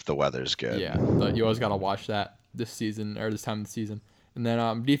play if the weather's good. Yeah, but you always got to watch that this season or this time of the season. And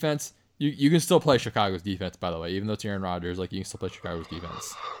then defense, you can still play Chicago's defense, by the way, even though it's Aaron Rodgers. Like you can still play Chicago's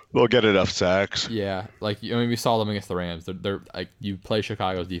defense. They'll get enough sacks. Yeah, like we saw them against the Rams. They're like you play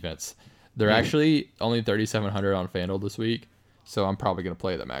Chicago's defense. They're actually only 3,700 on FanDuel this week. So I'm probably going to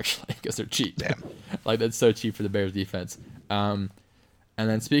play them, actually, because they're cheap. Damn. Like, that's so cheap for the Bears defense. And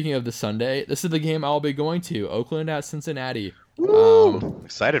then speaking of the Sunday, this is the game I'll be going to. Oakland at Cincinnati.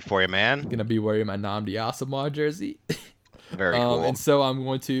 Excited for you, man. Going to be wearing my Nnamdi Asomugha jersey. Very cool. And so I'm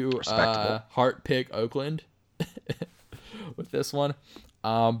going to heart pick Oakland with this one.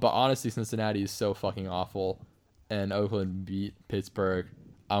 But honestly, Cincinnati is so fucking awful. And Oakland beat Pittsburgh.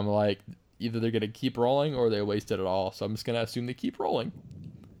 I'm like... Either they're going to keep rolling or they wasted it all. So I'm just going to assume they keep rolling.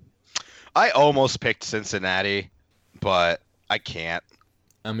 I almost picked Cincinnati, but I can't.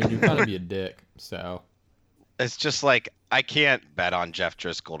 I mean, you're going to be a dick, so. It's just like, I can't bet on Jeff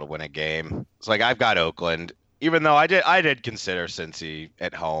Driscoll to win a game. It's like, I've got Oakland, even though I did consider Cincy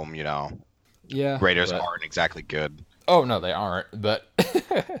at home, you know. Yeah. Raiders aren't exactly good. Oh, no, they aren't, but.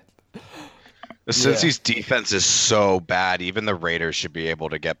 Cincy's defense is so bad, even the Raiders should be able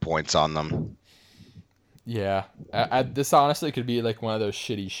to get points on them. Yeah. This honestly could be like one of those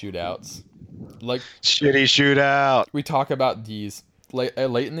shitty shootouts. Like shitty shootout. We talk about these late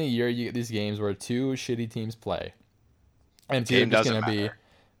in the year, you get these games where two shitty teams play, and it's Game either just doesn't gonna be, matter.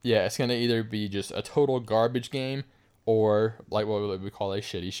 yeah, it's gonna either be just a total garbage game or like what we call a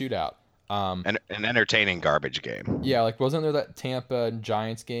shitty shootout. An entertaining garbage game. Yeah, like wasn't there that Tampa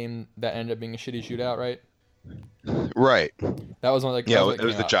Giants game that ended up being a shitty shootout, right? Right. That was one of the Yeah, that it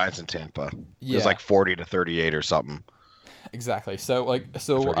was came the out. Giants in Tampa. It Yeah, was like 40-38 or something. exactly. So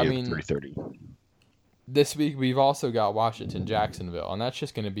I mean, 30. this week we've also got Washington Jacksonville, and that's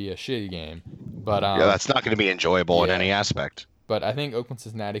just going to be a shitty game. But Yeah, that's not going to be enjoyable in yeah. any aspect. but I think Oakland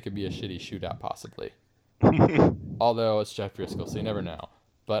Cincinnati could be a shitty shootout possibly. Although it's Jeff Driscoll, so you never know.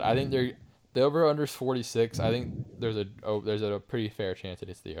 But I think the over under is 46. I think there's a pretty fair chance that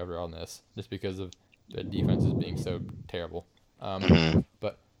it's the over on this, just because of the defenses being so terrible.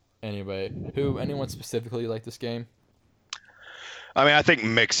 But anyway, anyone specifically like this game? I mean, I think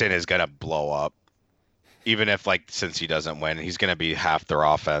Mixon is going to blow up. Even if, like, since he doesn't win, he's going to be half their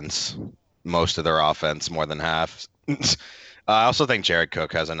offense. Most of their offense, more than half. I also think Jared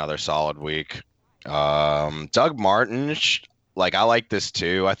Cook has another solid week. Doug Martin, I like this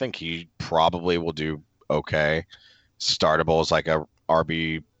too. I think he probably will do okay. Startable is like a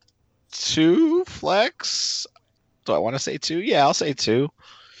RB2 flex. Do I want to say 2? Yeah, I'll say 2.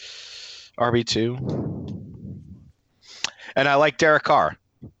 RB2. And I like Derek Carr.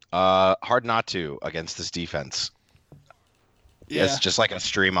 Hard not to against this defense. Yeah. It's just like a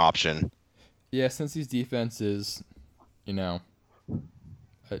stream option. Yeah, since these defenses, I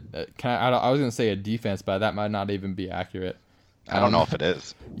was going to say a defense, but that might not even be accurate. I don't know if it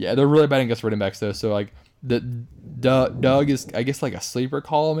is. Yeah, they're really betting against running backs, though. So, like, Doug is, I guess, like a sleeper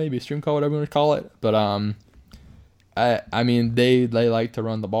call, maybe a stream call, whatever you want to call it. But, I mean, they like to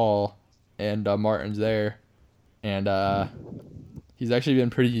run the ball, and Martin's there. And he's actually been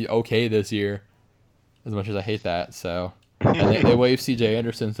pretty okay this year, as much as I hate that. So, and they waived C.J.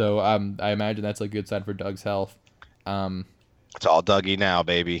 Anderson, so I imagine that's a good sign for Doug's health. It's all Dougie now,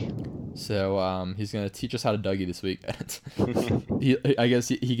 baby. So he's gonna teach us how to Dougie this week. I guess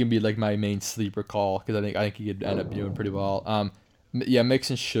he can be like my main sleeper call, because I think he could end up doing pretty well. Yeah,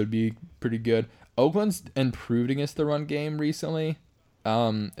 Mixon should be pretty good. Oakland's improved against the run game recently.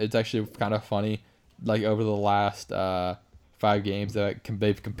 It's actually kind of funny. Like over the last 5 games,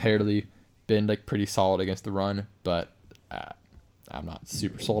 they've comparatively been like pretty solid against the run, but I'm not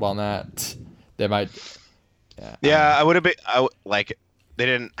super sold on that. They might. Yeah, I would have been. They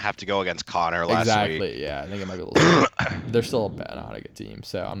didn't have to go against Connor last week. Exactly. Yeah, I think it might be a little. They're still not a good team,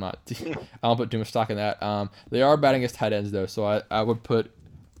 so I don't put too much stock in that. They are batting against tight ends though, so I would put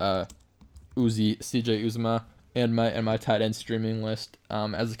CJ Uzma in my tight end streaming list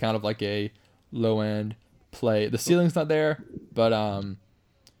as a kind of like a low end play. The ceiling's not there, but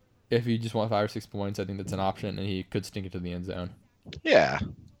if you just want 5 or 6 points, I think that's an option, and he could stink it to the end zone. Yeah,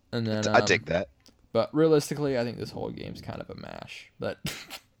 and then I take that. But realistically, I think this whole game's kind of a mash. But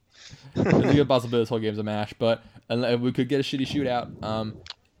there's a good possibility this whole game's a mash. But we could get a shitty shootout.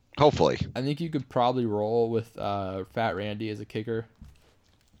 Hopefully. I think you could probably roll with Fat Randy as a kicker.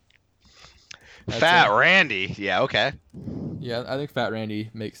 Randy? Yeah, okay. Yeah, I think Fat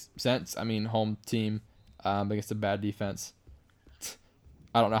Randy makes sense. I mean, home team against a bad defense.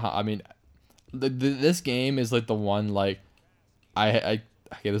 I don't know how. I mean, this game is like the one, like,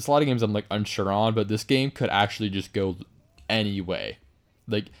 okay, there's a lot of games I'm like unsure on, but this game could actually just go any way.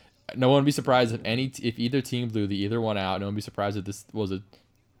 Like, no one would be surprised if either team blew either one out. No one would be surprised if this was a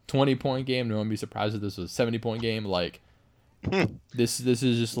 20-point game. No one would be surprised if this was a 70-point game. Like, this is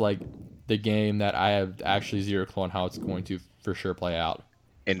just like the game that I have actually zero clue on how it's going to for sure play out.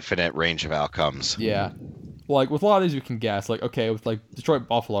 Infinite range of outcomes. Yeah. Well, like with a lot of these we can guess. Like, okay, with like Detroit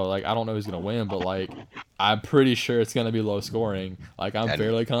Buffalo, like I don't know who's gonna win, but like I'm pretty sure it's gonna be low scoring. Like I'm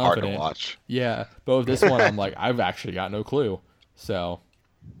fairly confident. Hard to watch. Yeah, but with this one, I'm like I've actually got no clue. So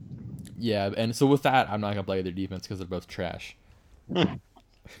yeah, and so with that, I'm not gonna play their defense because they're both trash.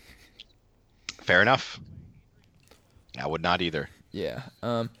 Fair enough. I would not either. Yeah.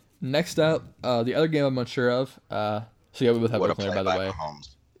 Next up, the other game I'm unsure of. So yeah, we both have a player, by the way. Mahomes.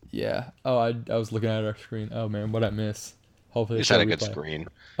 Yeah. Oh, I was looking at our screen. Oh man, what I miss. Hopefully, He just had a good screen.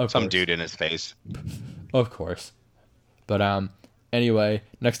 Some dude in his face. Of course. But anyway,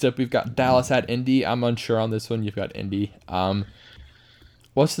 next up we've got Dallas at Indy. I'm unsure on this one. You've got Indy.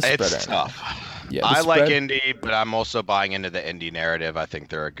 What's the spread? It's tough. Yeah, I like Indy, but I'm also buying into the Indy narrative. I think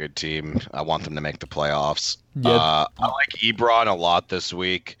they're a good team. I want them to make the playoffs. Yeah. I like Ebron a lot this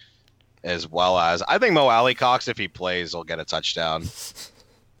week, as well as I think Mo Alley-Cox, if he plays, will get a touchdown.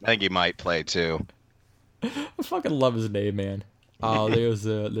 I think he might play too. I fucking love his name, man. Oh,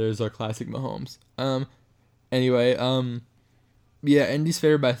 there's our classic Mahomes. Anyway, Yeah, Indy's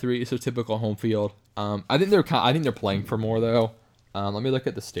favored by 3, so typical home field. I think they're playing for more though. Let me look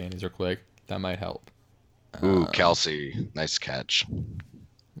at the standings real quick. That might help. Ooh, Um, Kelsey, nice catch.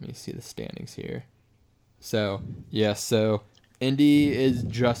 Let me see the standings here. So yeah, so Indy is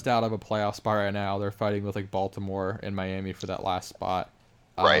just out of a playoff spot right now. They're fighting with like Baltimore and Miami for that last spot.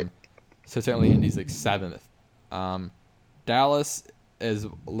 Right. So technically Indy's like 7th. Dallas is a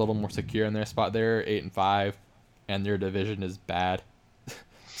little more secure in their spot. They're 8-5, and their division is bad. The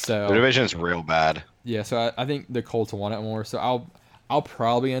So division's real bad. yeah, so I think the Colts want it more. So I'll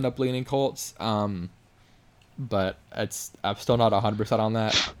probably end up leaning Colts. But I'm still not 100% on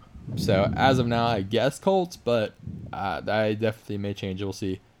that. So as of now, I guess Colts, but I definitely may change. We'll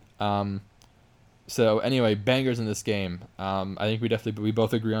see. So anyway, bangers in this game. I think we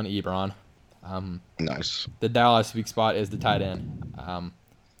both agree on Ebron. Nice. The Dallas weak spot is the tight end.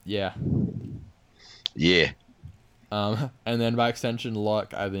 Yeah. Yeah. And then by extension,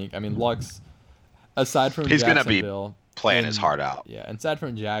 Luck. I mean, Luck's aside from He's gonna be Jacksonville, playing his heart out. Yeah, and aside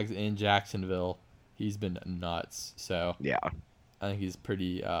from Jags in Jacksonville, he's been nuts. So Yeah. I think he's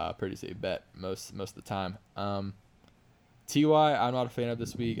pretty safe bet most of the time. Ty, I'm not a fan of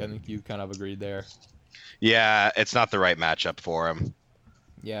this week. I think you kind of agreed there. Yeah, it's not the right matchup for him.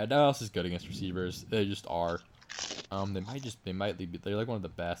 Yeah, Dallas is good against receivers. They just are. They're like one of the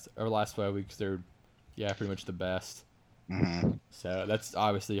best. Over the last 5 weeks, they're pretty much the best. Mm-hmm. So that's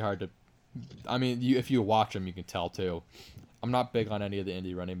obviously hard to. I mean, if you watch them, you can tell too. I'm not big on any of the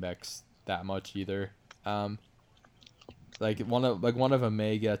indie running backs that much either. Like one of them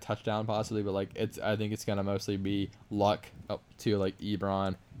may get a touchdown possibly, but I think it's gonna mostly be Luck up to like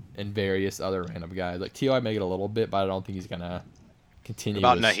Ebron and various other random guys. Like Ti may get a little bit, but I don't think he's gonna continue.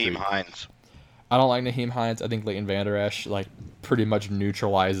 About his Naheem streak. Hines. I don't like Naheem Hines. I think Leighton Vander Esch pretty much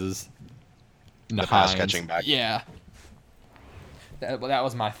neutralizes The pass catching back. Yeah. That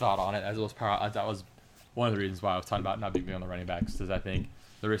was my thought on it. That was one of the reasons why I was talking about not being on the running backs, because I think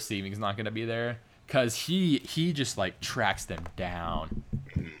the receiving is not going to be there, because he just tracks them down.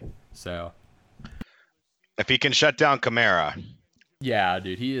 So If he can shut down Kamara. yeah,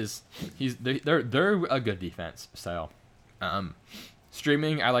 dude, they're a good defense. So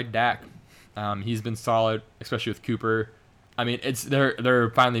streaming, I like Dak. He's been solid, especially with Cooper. I mean,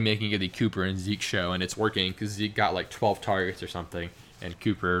 they're finally making it the Cooper and Zeke show, and it's working because Zeke got 12 targets or something, and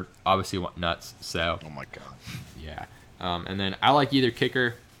Cooper obviously went nuts. So Oh my god. yeah, and then I like either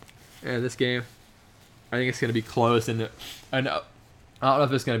kicker in this game. I think it's gonna be close, and I don't know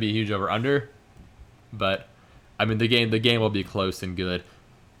if it's gonna be a huge over under, but I mean the game will be close and good,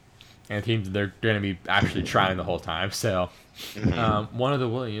 and teams they're gonna be actually trying the whole time. So one of the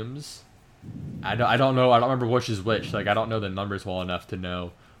Williams. I don't know. I don't remember which is which. I don't know the numbers well enough to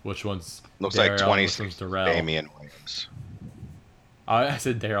know which one's Looks Darrell, like which 26 one's Darrell. Damian Williams. I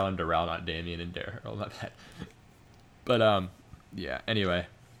said Darrell and Darrell, not Damian and Darrell. Not that. But yeah. Anyway,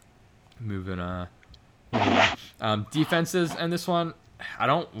 moving on. Defenses and this one, I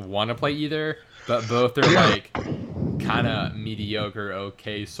don't want to play either, but both are kind of mediocre,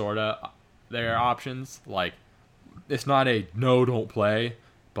 okay, sorta. Their options. It's not a no, don't play.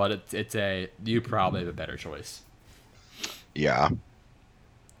 But it's you probably have a better choice. Yeah.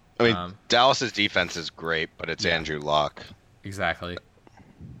 I mean, Dallas's defense is great, but it's Andrew Luck. Exactly.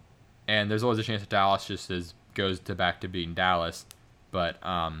 And there's always a chance that Dallas goes back to being Dallas, but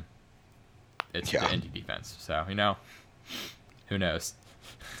it's the Indy defense. So who knows?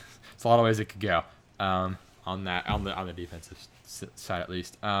 It's a lot of ways it could go. On the defensive side at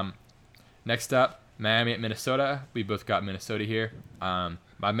least. Next up, Miami at Minnesota. We both got Minnesota here.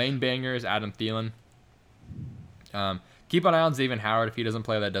 My main banger is Adam Thielen. Keep an eye on Xavier Howard. If he doesn't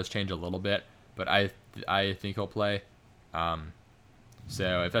play, that does change a little bit, but I think he'll play.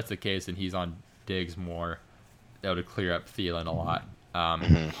 So if that's the case, then he's on Diggs more. That would clear up Thielen a lot.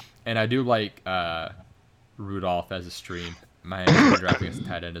 And I do like Rudolph as a stream. Miami's drafting as a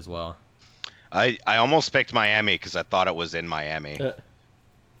tight end as well. I almost picked Miami because I thought it was in Miami.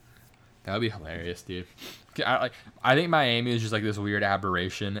 That would be hilarious, dude. I think Miami is just this weird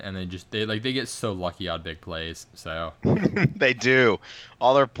aberration, and they get so lucky on big plays. So They do.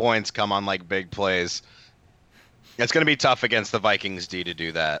 All their points come on big plays. It's going to be tough against the Vikings D to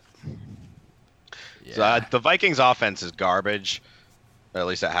do that. yeah, So, the Vikings offense is garbage, or at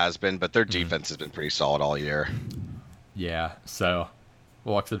least it has been, but their defense has been pretty solid all year. yeah. So,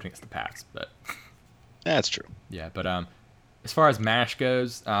 well, except against the Pats, but That's true. yeah. But as far as MASH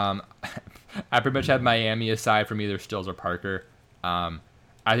goes, I pretty much have Miami aside from either Stills or Parker. I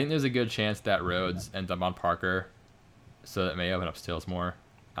think there's a good chance that Rhodes ends up on Parker, so that may open up Stills more.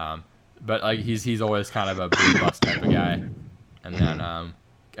 But he's always kind of a boom bust type of guy. And then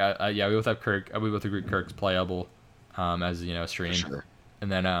yeah, we both have Kirk. We both agree Kirk's playable as a stream. Sure.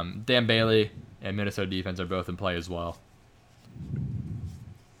 And then Dan Bailey and Minnesota defense are both in play as well.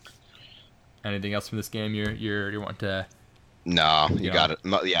 Anything else from this game you want to? No, you got it.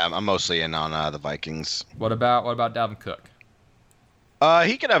 Yeah, I'm mostly in on the Vikings. What about Dalvin Cook?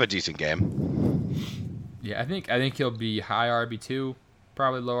 He could have a decent game. Yeah, I think he'll be high RB2,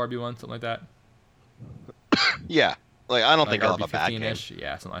 probably low RB1, something like that. Yeah, like I don't think he'll have a bad game.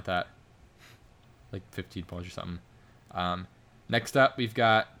 Yeah, something like that. Like 15 points or something. Next up, we've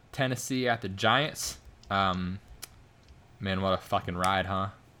got Tennessee at the Giants. Man, what a fucking ride, huh?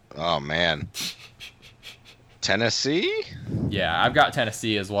 Oh man. Tennessee? Yeah, I've got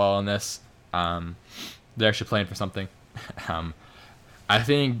Tennessee as well in this. They're actually playing for something. I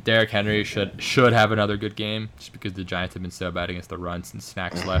think Derrick Henry should have another good game just because the Giants have been so bad against the run since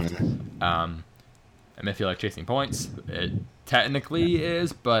Snacks left. I feel like chasing points. It technically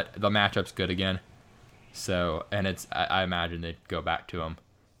is, but the matchup's good again. So, and I imagine they'd go back to him.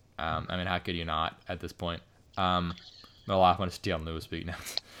 How could you not at this point? A lot of fun to steal Lewis speak now.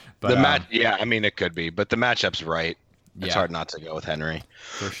 But the match, yeah, it could be, but the matchup's right. It's yeah, hard not to go with Henry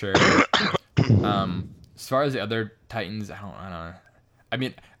for sure. As far as the other Titans, I don't know.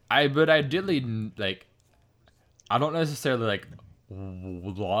 But I did I don't necessarily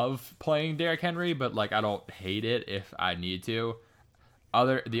love playing Derrick Henry, but I don't hate it if I need to.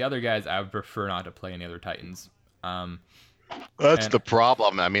 The other guys, I would prefer not to play any other Titans. That's the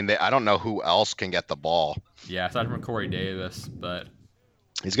problem. I don't know who else can get the ball. Yeah, aside from Corey Davis, but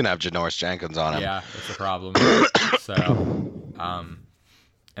he's gonna have Janoris Jenkins on him. Yeah, that's a problem. So,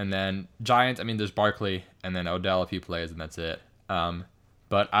 and then Giants. There's Barkley, and then Odell if he plays, and that's it.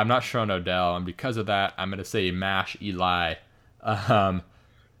 But I'm not sure on Odell, and because of that, I'm gonna say mash Eli.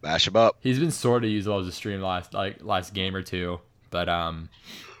 Mash him up. He's been sort of used as a stream last game or two, but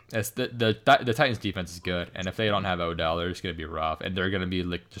it's the Titans defense is good, and if they don't have Odell, they're just gonna be rough, and they're gonna be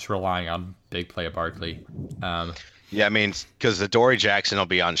just relying on big play of Barkley. Yeah, because the Dory Jackson will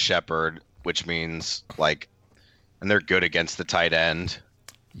be on Shepard, which means and they're good against the tight end.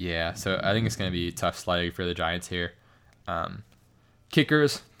 Yeah, so I think it's gonna be tough sledding for the Giants here.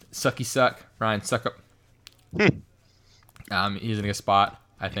 Kickers, sucky suck. Ryan Suckup. He's in a good spot,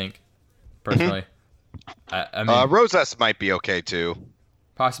 I think, personally. Rosas might be okay too.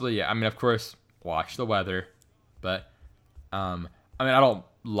 Possibly, yeah. Of course, watch the weather, but I don't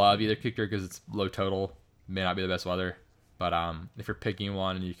love either kicker because it's low total, may not be the best weather. But if you're picking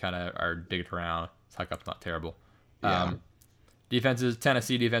one and you kind of are digging around, Suckup's not terrible. Yeah. Defenses,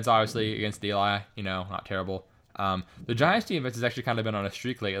 Tennessee defense, obviously against Eli, not terrible. The Giants defense has actually kind of been on a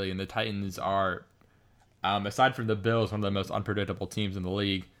streak lately, and the Titans are, aside from the Bills, one of the most unpredictable teams in the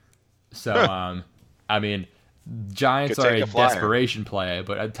league. So, Giants are a desperation play,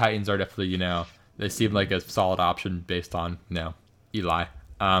 but Titans are definitely, they seem like a solid option based on, Eli.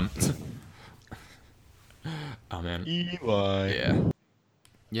 Oh, man. Eli. Yeah.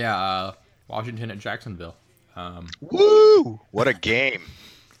 Yeah, Washington at Jacksonville. Woo! What a game.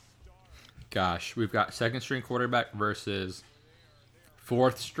 Gosh, we've got second string quarterback versus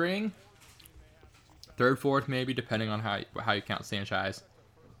fourth string, third, fourth, maybe depending on how you count Sanchez.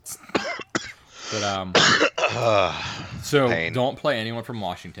 But so Pain. Don't play anyone from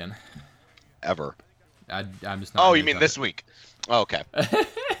Washington ever. I'm just not. Oh, you mean this week? Oh, okay.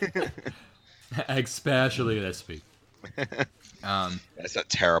 Especially this week. That's a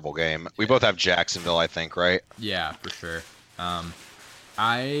terrible game. We both have Jacksonville, I think, right? Yeah, for sure.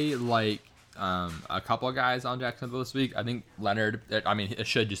 I like a couple of guys on Jacksonville this week. I think Leonard. It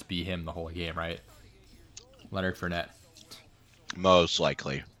should just be him the whole game, right? Leonard Fournette. Most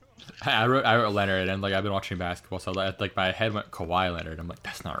likely. I wrote Leonard, and I've been watching basketball, so my head went Kawhi Leonard. I'm like,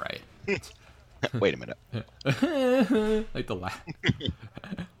 that's not right. Wait a minute. The laugh.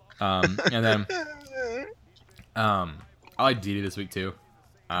 And then I like Dede this week too.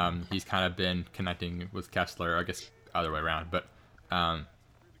 He's kind of been connecting with Kessler, I guess other way around, but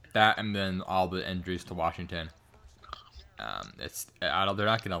that and then all the injuries to Washington. They're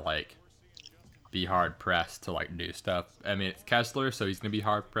not gonna be hard pressed to do stuff. It's Kessler, so he's gonna be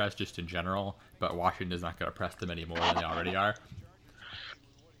hard pressed just in general, but Washington's not gonna press them any more than they already are.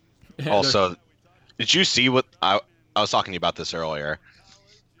 Also, did you see what I was talking to you about this earlier?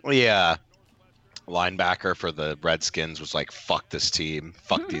 Yeah, linebacker for the Redskins was like, "Fuck this team,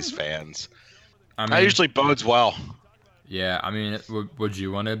 fuck these fans." That usually bodes well. Yeah, would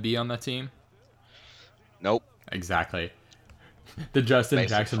you want to be on that team? Nope. Exactly. The Justin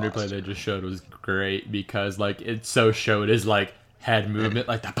Jackson replay they just showed was great because it so showed his head movement,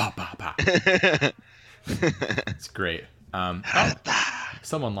 the pop pop pop. It's great. Oh,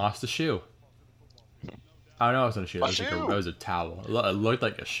 someone lost a shoe. Oh no, it wasn't a shoe. It was a towel. It looked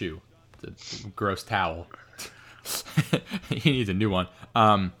like a shoe. It's a gross towel. He needs a new one.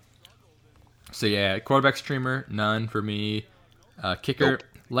 So yeah, quarterback streamer, none for me. Kicker, Nope.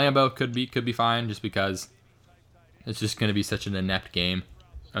 Lambo could be fine just because it's just going to be such an inept game.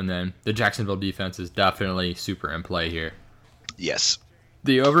 And then the Jacksonville defense is definitely super in play here. Yes.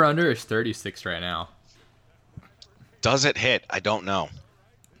 The over/under is 36 right now. Does it hit? I don't know.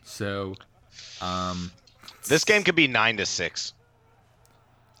 So, This game could be 9-6.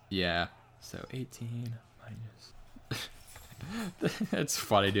 yeah. So 18 minus. That's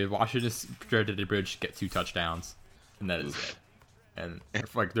funny, dude. Washington projected to bridge get 2 touchdowns, and that is it. And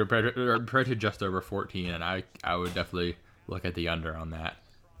like they're projected just over 14, and I would definitely look at the under on that.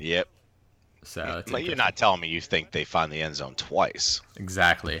 Yep. So that's But you're not telling me you think they find the end zone twice.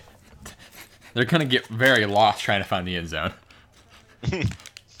 exactly. They're gonna get very lost trying to find the end zone.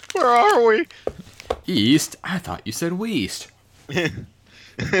 Where are we? East? I thought you said west.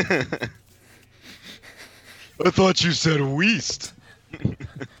 I thought you said Weast.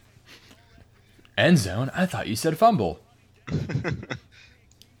 End zone? I thought you said fumble.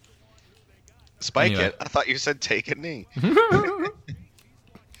 Spike Anyway. it. I thought you said take a knee. Fitting.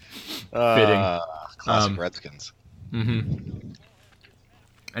 Classic Redskins.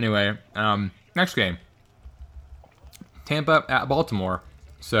 Anyway, next game. Tampa at Baltimore.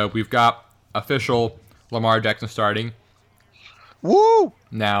 So we've got official Lamar Jackson starting. Woo!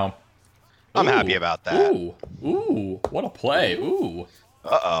 Now, I'm happy about that. Ooh, what a play. Ooh.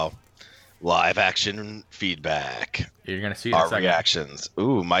 Uh-oh. Live action feedback. You're going to see it in a Our second. reactions.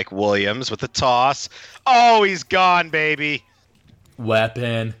 Ooh, Mike Williams with the toss. Oh, he's gone, baby.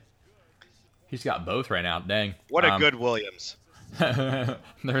 Weapon. He's got both right now. Dang. What a good Williams.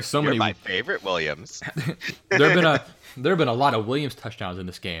 There's so You're many. my favorite Williams. there have been a lot of Williams touchdowns in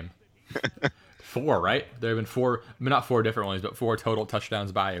this game. 4, right? There have been 4, not 4 different ones, but 4 total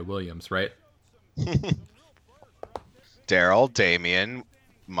touchdowns by Williams, right? Daryl, Damian,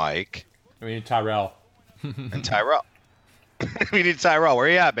 Mike, I mean Tyrell. and Tyrell. We need Tyrell. Where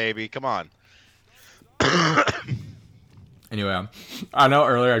you at, baby? Come on. Anyway, I know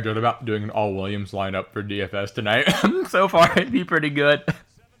earlier I joked about doing an all Williams lineup for DFS tonight. So far, it'd be pretty good.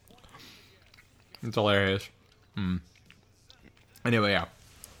 It's hilarious. Anyway, yeah.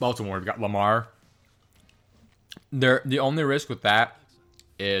 Baltimore, we've got Lamar. The only risk with that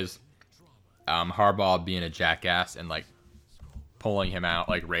is Harbaugh being a jackass and like pulling him out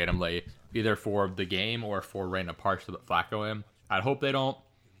like randomly, either for the game or for random parts to let Flacco in. I hope they don't.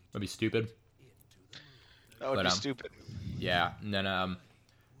 That'd be stupid. That would But, be stupid. Yeah, and then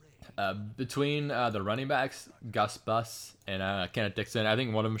between the running backs, Gus Bus and Kenneth Dixon, I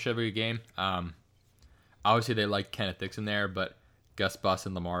think one of them should have a good game. Obviously, they like Kenneth Dixon there, but Gus Bus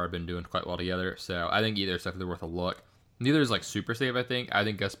and Lamar have been doing quite well together, so I think either is definitely worth a look. Neither is like super safe, I think. I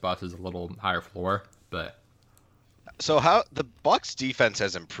think Gus Bus is a little higher floor, but So how the Bucks defense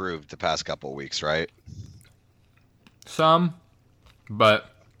has improved the past couple of weeks, right? some.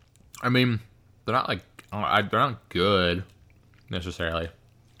 But I mean, they're not like they're not good necessarily.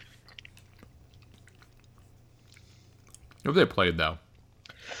 Who have they played though?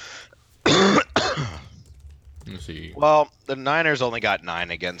 Let's see. Well, the Niners only got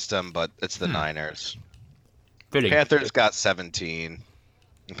 9 against them, but it's the Niners. Fitting. Panthers got 17.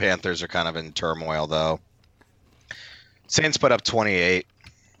 The Panthers are kind of in turmoil, though. Saints put up 28.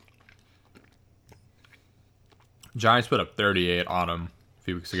 Giants put up 38 on them a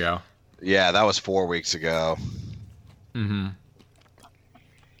few weeks ago. Yeah, that was 4 weeks ago.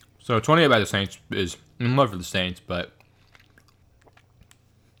 So 28 by the Saints is in love for the Saints, but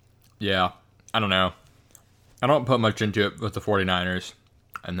yeah, I don't know. I don't put much into it with the 49ers.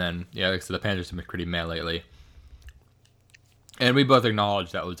 And then, yeah, like I said, the Panthers have been pretty meh lately. And we both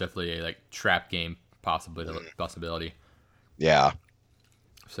acknowledge that was definitely a like trap game possibility. Yeah.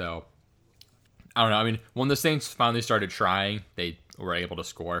 So, I don't know. I mean, when the Saints finally started trying, they were able to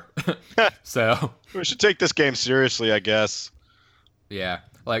score. So, We should take this game seriously, I guess. yeah,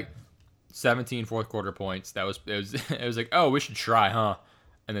 like 17 fourth quarter points. It was like, oh, we should try, huh?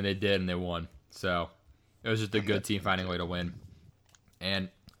 And then they did, and they won. So it was just a good team finding a way to win. And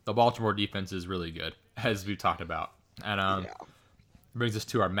the Baltimore defense is really good, as we talked about. And brings us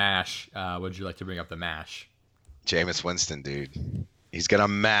to our mash. Would you like to bring up the mash? Jameis Winston, dude. He's going to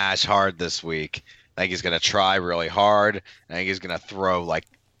mash hard this week. I think he's going to try really hard. I think he's going to throw like...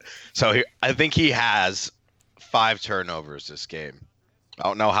 So I think he has 5 turnovers this game. I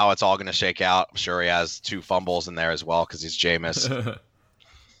don't know how it's all going to shake out. I'm sure he has 2 fumbles in there as well because he's Jameis.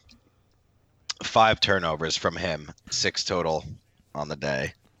 5 turnovers from him, 6 total on the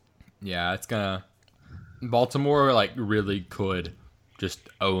day. Yeah, it's gonna. Baltimore like really could just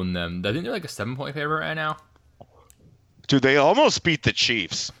own them. I think they're like a 7-point favorite right now. Dude, they almost beat the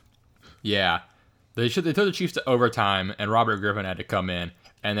Chiefs. Yeah, they took the Chiefs to overtime, and Robert Griffin had to come in,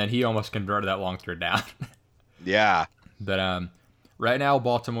 and then he almost converted that long third down. Yeah. But right now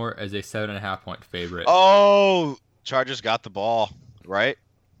Baltimore is a 7.5-point favorite. Oh, Chargers got the ball, right?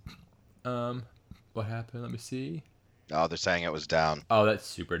 What happened? Let me see. Oh, they're saying it was down. Oh, that's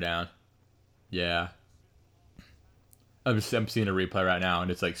super down. Yeah. I'm seeing a replay right now,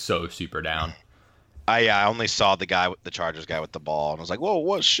 and it's like so super down. I only saw the Chargers guy with the ball, and I was like, whoa,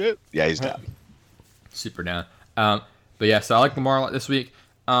 what shit? Yeah, he's down. Super down. But yeah, so I like Lamar a lot this week.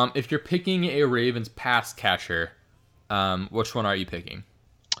 If you're picking a Ravens pass catcher, which one are you picking?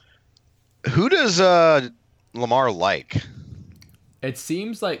 Who does Lamar like? It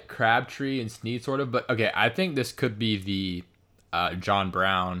seems like Crabtree and Snead sort of, but okay, I think this could be the John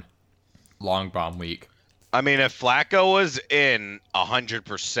Brown long bomb week. I mean, if Flacco was in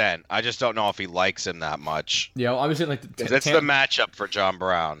 100%, I just don't know if he likes him that much. Yeah, well, obviously like That's the matchup for John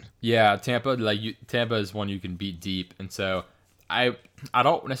Brown. Yeah, Tampa Tampa is one you can beat deep, and so I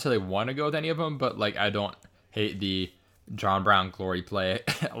don't necessarily want to go with any of them, but like I don't hate the John Brown glory play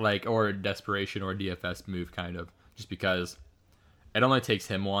like or desperation or DFS move kind of just because it only takes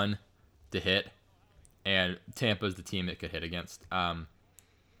him one to hit, and Tampa's the team it could hit against.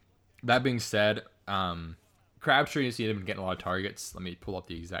 That being said, Crabtree has been getting a lot of targets. Let me pull up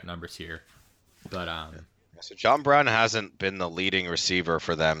the exact numbers here. But so John Brown hasn't been the leading receiver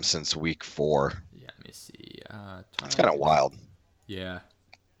for them since week 4. Yeah, let me see. That's kind of wild. Yeah.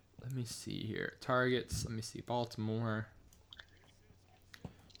 Let me see here. Targets. Let me see. Baltimore.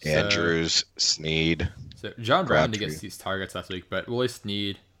 Andrews, Snead. So John Brown Crabtree. gets these targets last week, but Willie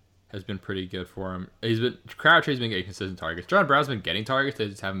Snead has been pretty good for him. Crabtree's been getting consistent targets. John Brown's been getting targets, they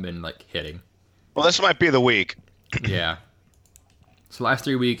just haven't been like hitting. Well, this might be the week. Yeah. So last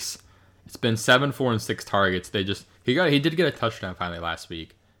 3 weeks, it's been 7, 4, and 6 targets. He did get a touchdown finally last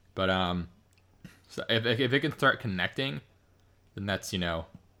week, but so if it can start connecting, then that's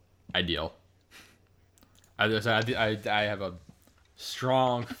ideal. I have a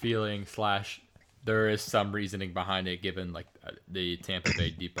strong feeling / there is some reasoning behind it given like the Tampa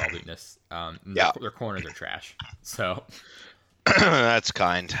Bay deep ball weakness. Yeah. Their corners are trash. So That's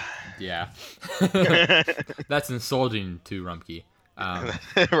kind. yeah, that's insulting to Rumpke.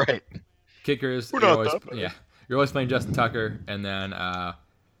 Right. Kickers, We're you're always playing Justin Tucker, and then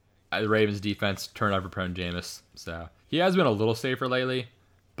the Ravens defense turnover prone Jameis. So he has been a little safer lately,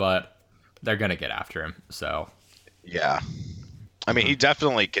 but they're gonna get after him. So Yeah. I mean, he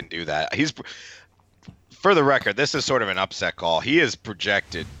definitely can do that. For the record, this is sort of an upset call. He is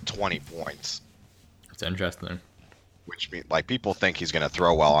projected 20 points. it's interesting. Which means, like, people think he's going to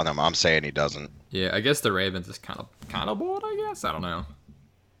throw well on them. I'm saying he doesn't. Yeah, I guess the Ravens is kind of bold. I guess I don't know.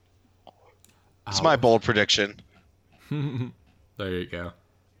 It's my bold prediction. There you go.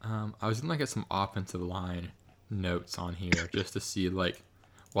 I was gonna get some offensive line notes on here just to see like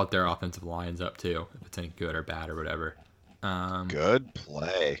what their offensive line's up to, if it's any good or bad or whatever. Good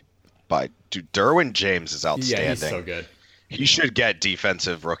play. Dude, Derwin James is outstanding. Yeah, he's so good. He should get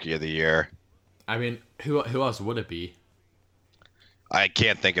Defensive Rookie of the Year. I mean, who else would it be? I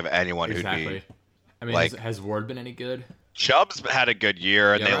can't think of anyone Exactly. who'd be. I mean, like- has Ward been any good? Chubb's had a good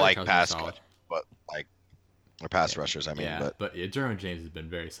year, and Yeah, they Riley like Cousins pass, is solid. but like, or pass rushers. I mean, Yeah, but yeah, Derwin James has been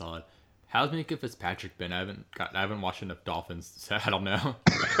very solid. How's Minka Fitzpatrick been? I haven't watched enough Dolphins, so I don't know.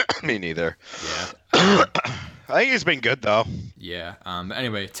 me neither. Yeah. I think he's been good though. Yeah. But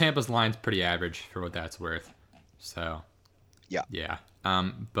anyway, Tampa's line's pretty average for what that's worth. So. Yeah. Yeah.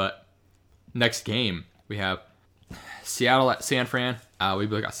 But next game we have Seattle at San Fran. We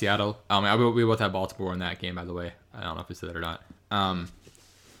both got Seattle. We both have Baltimore in that game, by the way. I don't know if we said that or not.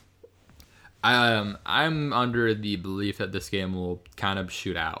 I'm under the belief that this game will kind of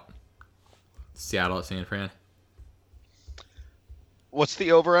shoot out. Seattle at San Fran. What's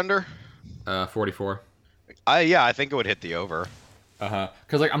the over under? 44. I think it would hit the over.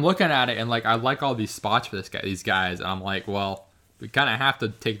 Because like I'm looking at it and like I like all these spots for these guys, and I'm like, well, we kind of have to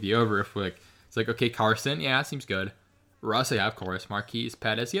take the over if we it's like okay, Carson, yeah, seems good. Russ, yeah, of course. Marquise,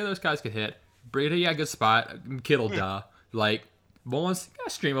 Pettis, yeah, those guys could hit. Brady, yeah, good spot. Kittle, duh. Like Mullins, yeah,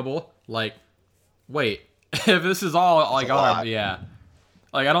 streamable. Like, wait, if this is all like all yeah,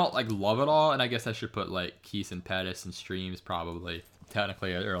 like I don't like love it all, and I guess I should put like Keys and Pettis and streams probably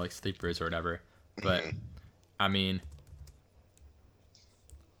technically or like sleepers or whatever. But I mean.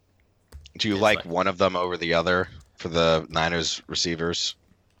 Do you like one of them over the other for the Niners receivers?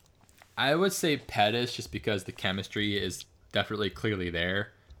 I would say Pettis just because the chemistry is definitely clearly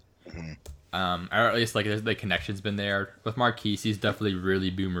there. Mhm. Or at least like the connection's been there. With Marquise, he's definitely really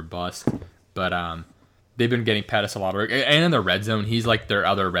boomer bust. But they've been getting Pettis a lot of work. And in the red zone, he's like their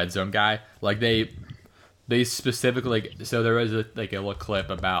other red zone guy. Like they specifically so there was a little clip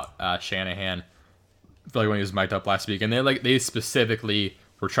about Shanahan, I feel like when he was mic'd up last week, and they specifically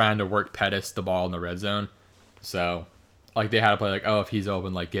were trying to work Pettis the ball in the red zone. So like they had to play like, oh, if he's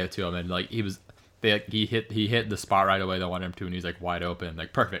open, like get to him, and like he hit the spot right away they wanted him to, and he was like wide open,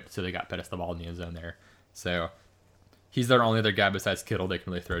 like perfect. So they got Pettis the ball in the end zone there. So he's their only other guy besides Kittle they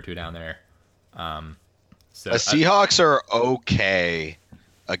can really throw to down there. So The Seahawks are okay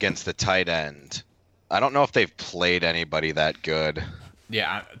against the tight end. I don't know if they've played anybody that good.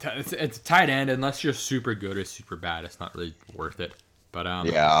 Yeah, it's tight end. Unless you're super good or super bad, it's not really worth it. But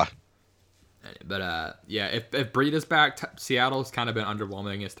Yeah. Yeah. If Breida's back, Seattle's kind of been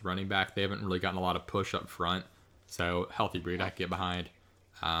underwhelming against the running back. They haven't really gotten a lot of push up front. So healthy Breida I can get behind.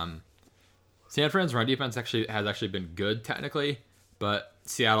 San Fran's run defense has actually been good technically, but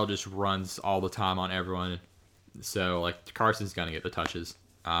Seattle just runs all the time on everyone. So like Carson's gonna get the touches.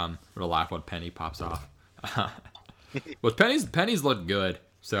 I'm gonna laugh when Penny pops off. Well, Penny's looked good,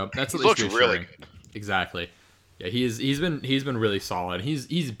 so that's at least looks really good. Exactly. Yeah, he's been really solid.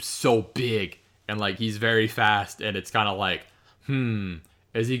 He's so big and like he's very fast, and it's kind of like,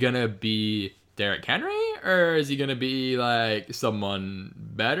 is he gonna be Derrick Henry or is he gonna be like someone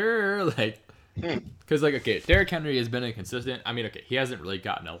better? Like, because like okay, Derrick Henry has been inconsistent. I mean, okay, he hasn't really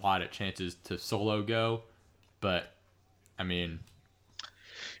gotten a lot of chances to solo go, but I mean,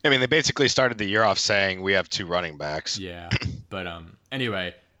 they basically started the year off saying we have 2 running backs. yeah. But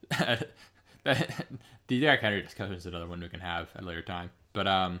anyway, the Derrick Henry discussion is another one we can have at a later time. But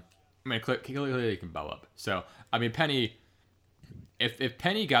I mean, clearly he can bow up. So I mean, Penny, if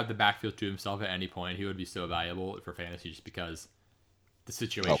Penny got the backfield to himself at any point, he would be so valuable for fantasy just because the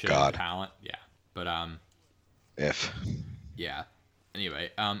situation and talent. Yeah. But If. yeah.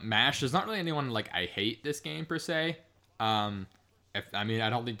 Anyway, Mash, there's not really anyone like I hate this game per se. I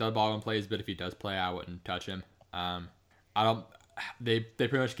don't think Doug Baldwin plays, but if he does play, I wouldn't touch him. I don't. They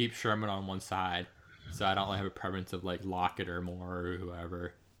pretty much keep Sherman on one side, so I don't really have a preference of like Lockett or Moore or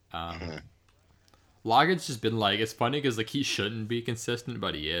whoever. Lockett's just been like, it's funny because like he shouldn't be consistent,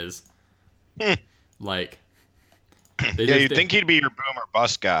 but he is. Like, you'd think he'd be your boom or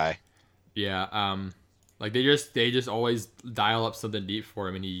bust guy. Yeah. Like they just always dial up something deep for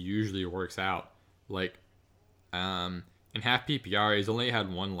him, and he usually works out. Like, in half PPR, he's only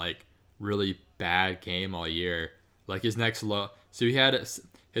had one like really bad game all year. Like his next low, so he had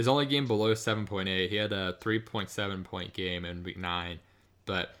his only game below 7.8. He had a 3.7 point game in week 9,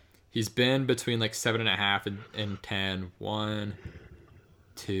 but he's been between like 7.5 and 10, 1,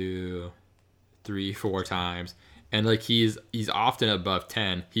 2, 3, 4 times, and like he's often above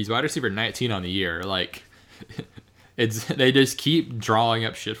 10. He's wide receiver 19 on the year. Like they just keep drawing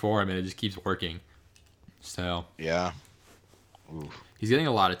up shit for him, and it just keeps working. So yeah. Ooh. He's getting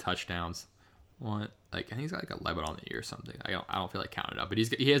a lot of touchdowns. I think he's got like 11 on the year or something. I don't feel like counting it up, but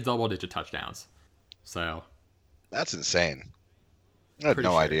he has double-digit touchdowns. So that's insane. I had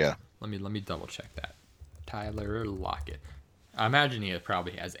no idea. Let me double check that. Tyler Lockett. I imagine he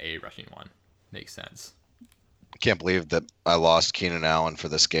probably has a rushing one. Makes sense. I can't believe that I lost Keenan Allen for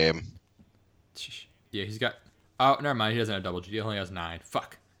this game. Yeah, he's got. Oh, never mind. He doesn't have double G. He only has 9.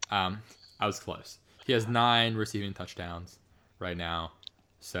 Fuck. I was close. He has 9 receiving touchdowns right now,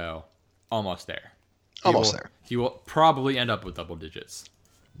 so almost there. He will probably end up with double digits.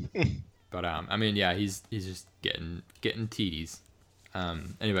 But I mean, yeah, he's just getting TDs.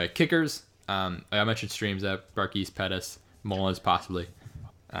 Anyway, kickers. I mentioned streams up Marquise, Pettis, Mullins possibly.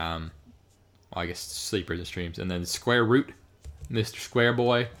 I guess sleepers and streams, and then Square Root, Mr. Square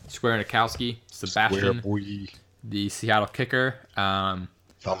Boy, Square Nikowski, Sebastian, the Seattle kicker.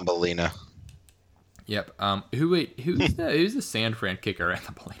 Thumbelina. Yep. Who's the San Fran kicker at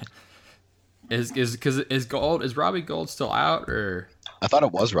the point? Is Robbie Gold still out or? I thought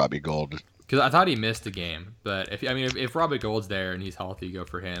it was Robbie Gold. Because I thought he missed the game, but if Robbie Gold's there and he's healthy, go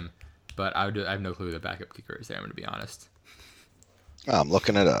for him. But I have no clue who the backup kicker is there. I'm gonna be honest. I'm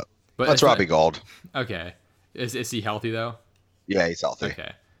looking it up. But that's Robbie Gold. Okay. Is he healthy though? Yeah, he's healthy.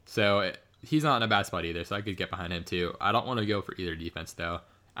 Okay. So he's not in a bad spot either, so I could get behind him too. I don't want to go for either defense though.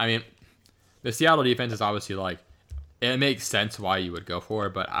 I mean, the Seattle defense is obviously like, it makes sense why you would go for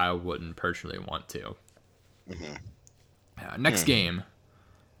it, but I wouldn't personally want to. Next game.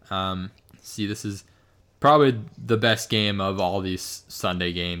 See, this is probably the best game of all these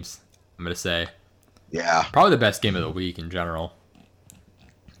Sunday games, I'm going to say. Yeah. Probably the best game of the week in general.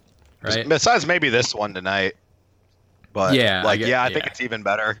 right? Besides maybe this one tonight. But Yeah, I think it's even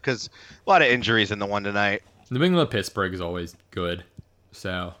better because a lot of injuries in the one tonight. New England Pittsburgh is always good,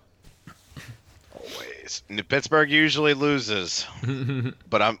 so always. Pittsburgh usually loses,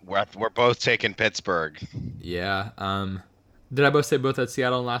 but we're both taking Pittsburgh. Yeah. Did I both say both at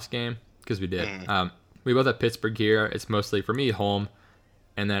Seattle in last game? Because we did. We both have Pittsburgh here. It's mostly for me home,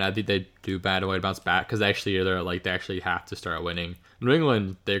 and then I think they do bad away to bounce back because they actually have to start winning. New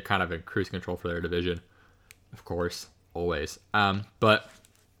England, they're kind of in cruise control for their division, of course. Always. But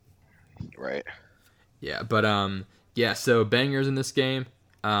right. Yeah, but so bangers in this game.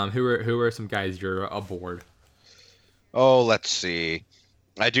 Who are some guys you're aboard? Oh, let's see.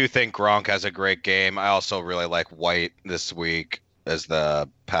 I do think Gronk has a great game. I also really like White this week as the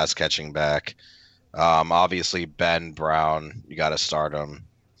pass catching back. Obviously Ben Brown, you got to start him.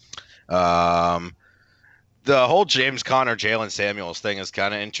 The whole James Conner, Jalen Samuels thing is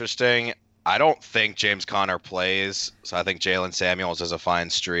kind of interesting. I don't think James Conner plays, so I think Jalen Samuels is a fine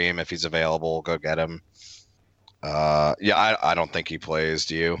stream. If he's available, go get him. I don't think he plays.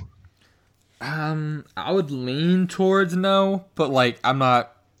 Do you? I would lean towards no, but I'm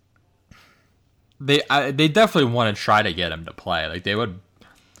not. They definitely want to try to get him to play. They would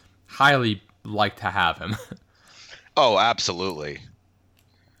highly like to have him. Oh, absolutely.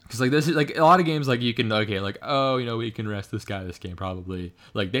 Because this is a lot of games you can we can rest this guy this game probably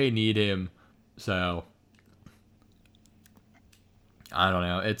they need him, so I don't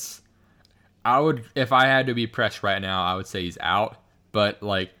know. If I had to be pressed right now, I would say he's out. But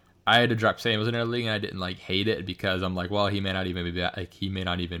I had to drop Samuels in our league, and I didn't hate it because I'm well, he may not even be back, he may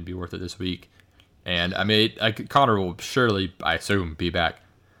not even be worth it this week. And I mean, Connor will surely, I assume, be back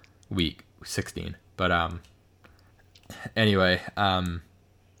week 16. But anyway,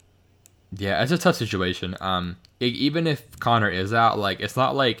 yeah, it's a tough situation. Even if Connor is out, it's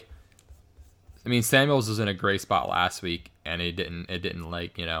not I mean, Samuels was in a great spot last week, and it didn't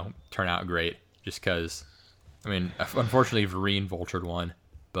turn out great just because. I mean, unfortunately, Vereen vultured one,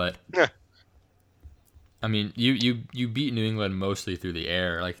 but I mean, you beat New England mostly through the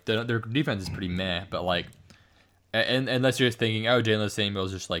air. Their defense is pretty meh, but and unless you're just thinking, oh, Jalen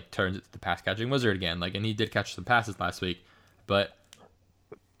Samuels just turns it to the pass catching wizard again, and he did catch some passes last week, but.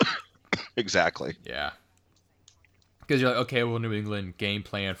 Exactly. Yeah. Because you're okay, well, New England game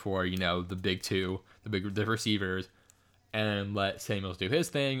plan for the big two, the receivers, and let Samuels do his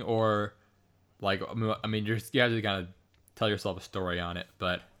thing, or I mean, you have to kind of tell yourself a story on it,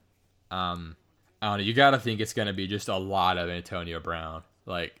 but I don't know. You got to think it's going to be just a lot of Antonio Brown.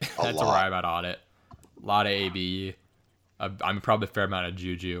 That's where I'm at on it. A lot of AB. I'm probably a fair amount of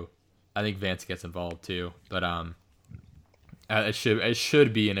Juju. I think Vance gets involved too, but it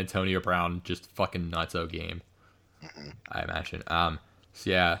should be an Antonio Brown just fucking nutso game, I imagine. So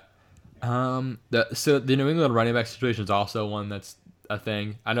yeah, the New England running back situation is also one that's a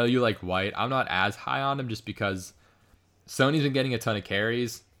thing. I know you like White. I'm not as high on him just because Sony's been getting a ton of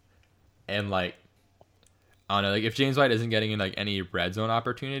carries, and I don't know, if James White isn't getting in any red zone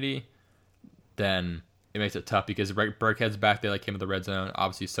opportunity, then it makes it tough because Burkhead's back. They him in the red zone.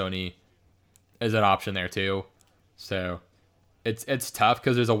 Obviously, Sony is an option there too, so. It's tough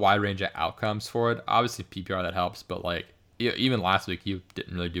because there's a wide range of outcomes for it. Obviously, PPR that helps, but even last week you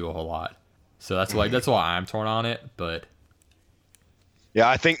didn't really do a whole lot. So that's why I'm torn on it. But yeah,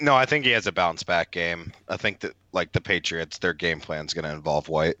 I think he has a bounce back game. I think that the Patriots, their game plan is going to involve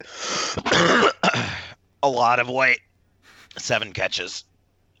White. A lot of White. 7 catches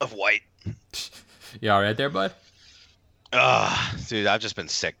of White. You all right there, bud? Dude, I've just been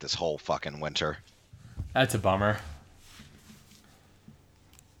sick this whole fucking winter. That's a bummer.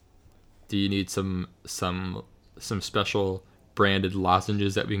 Do you need some special branded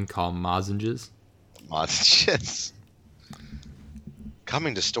lozenges that we can call mozenges? Mozenges.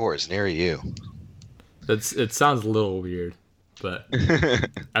 Coming to stores near you. It sounds a little weird, but and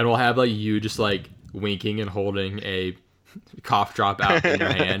we'll have you just winking and holding a cough drop out in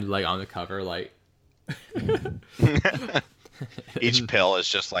your hand on the cover Each pill is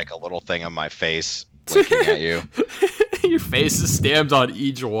just a little thing on my face looking at you. Your face is stamped on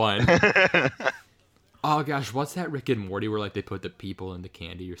each one. Oh gosh, what's that Rick and Morty where they put the people in the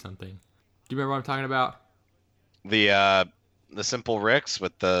candy or something? Do you remember what I'm talking about? The Simple Ricks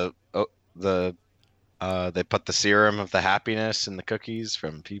with they put the serum of the happiness in the cookies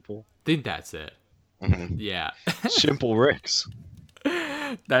from people. I think that's it. Mm-hmm. Yeah. Simple Ricks.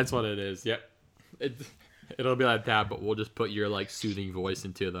 That's what it is. Yep. It'll be like that, but we'll just put your soothing voice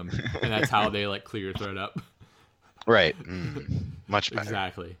into them, and that's how they clear your throat up. Right. Much better.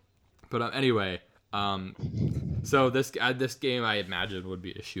 Exactly. But anyway, So this game I imagine would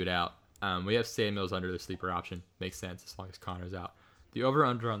be a shootout. We have Samuels under the sleeper option. Makes sense as long as Connor's out. The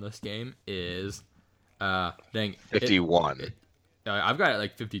over/under on this game is 51. I've got it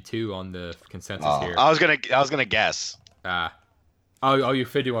like 52 on the consensus here. I was gonna guess. You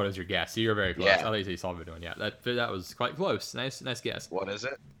 51 is your guess. So you're very close. Yeah. I thought you said you saw 51. Yeah, that was quite close. Nice guess. What is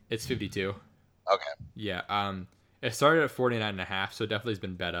it? It's 52. Okay. Yeah. It started at 49.5, so it definitely has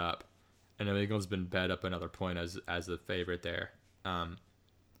been bet up, and the Eagles been bet up another point as the favorite there. For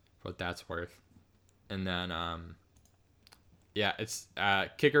what that's worth, and then yeah, it's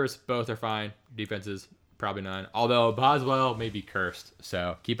kickers both are fine. Defenses probably none. Although Boswell may be cursed,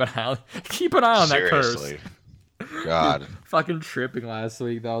 so keep an eye on that curse. Seriously. God. Fucking tripping last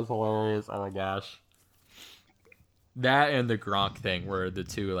week. That was hilarious. Oh my gosh. That and the Gronk thing were the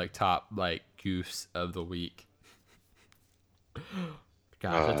two like top like goofs of the week.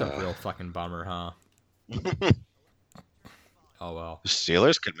 Gosh, that's a real fucking bummer, huh? Oh well. The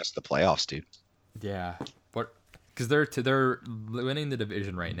Steelers could miss the playoffs, dude. Yeah. What? Because they're winning the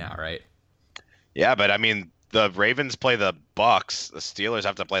division right now, right? Yeah, but I mean, the Ravens play the Bucks. The Steelers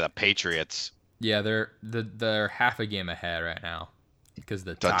have to play the Patriots. Yeah, they're half a game ahead right now because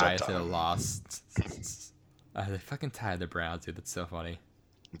the Titans have lost. They fucking tied the Browns, dude. That's so funny.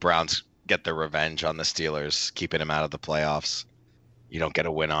 Browns get their revenge on the Steelers, keeping them out of the playoffs. You don't get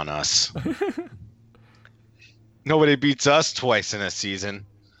a win on us. Nobody beats us twice in a season.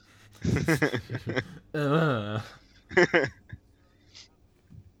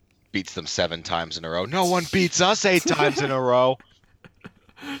 Beats them 7 times in a row. No one beats us 8 times in a row.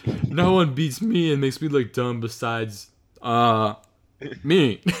 No one beats me and makes me look dumb besides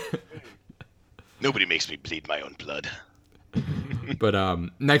me. Nobody makes me bleed my own blood. But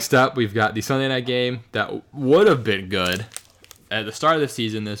next up, we've got the Sunday night game that would have been good. At the start of the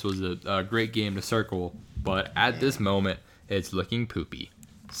season, this was a great game to circle, but at this moment, it's looking poopy.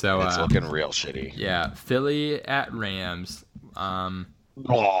 So it's looking real shitty. Yeah, Philly at Rams. We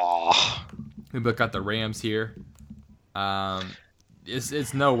both got the Rams here.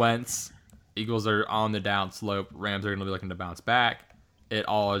 It's no Wentz. Eagles are on the down slope. Rams are going to be looking to bounce back. It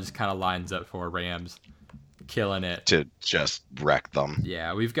all just kind of lines up for Rams killing it. To just wreck them.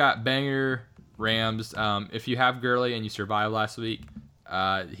 Yeah, we've got banger Rams. If you have Gurley and you survived last week,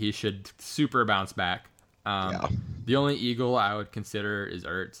 he should super bounce back. Yeah. The only Eagle I would consider is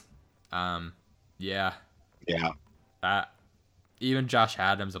Ertz. Yeah. Even Josh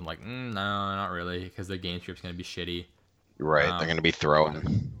Adams, I'm like, no, not really, because the game script's going to be shitty. Right, they're going to be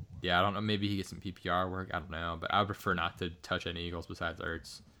throwing. Yeah, I don't know. Maybe he gets some PPR work. I don't know. But I would prefer not to touch any Eagles besides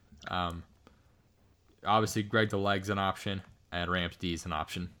Ertz. Obviously, Greg the Leg's an option, and Rams D's an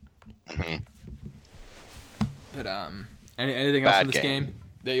option. Mm-hmm. But anything else in this game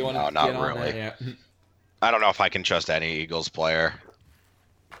that you want to get on? Not really. Yeah. I don't know if I can trust any Eagles player.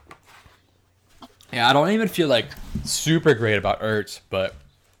 Yeah, I don't even feel like super great about Ertz, but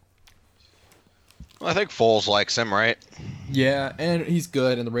I think Foles likes him, right? Yeah, and he's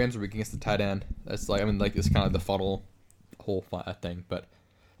good, and the Rams are weak against the tight end. That's it's kind of the funnel whole thing, but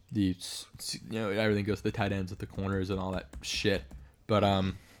everything goes to the tight ends with the corners and all that shit. But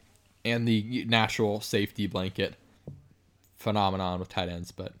and the natural safety blanket phenomenon with tight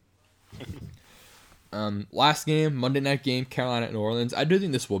ends, but last game, Monday night game, Carolina at New Orleans. I do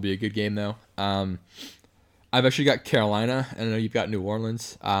think this will be a good game though. I've actually got Carolina, and I know you've got New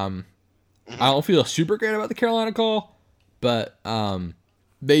Orleans. I don't feel super great about the Carolina call, but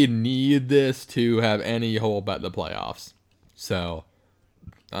they need this to have any hope at the playoffs. So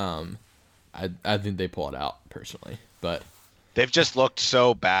I think they pull it out personally, but they've just looked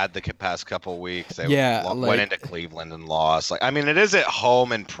so bad the past couple weeks. They went into Cleveland and lost. Like, I mean, it is at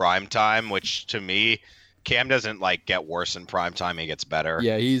home in prime time, which to me, Cam doesn't get worse in prime time. He gets better.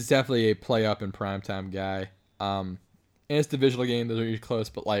 Yeah, he's definitely a play up in prime time guy. And it's a divisional game; those are usually close.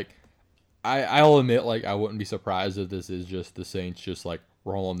 But I'll admit, I wouldn't be surprised if this is just the Saints just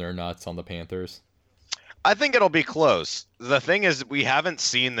rolling their nuts on the Panthers. I think it'll be close. The thing is, we haven't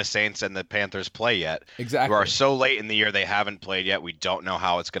seen the Saints and the Panthers play yet. Exactly. We are so late in the year; they haven't played yet. We don't know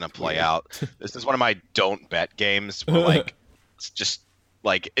how it's going to play out. This is one of my don't bet games. Where, it's just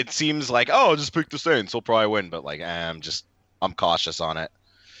it seems just pick the Saints; they'll probably win. But I'm cautious on it.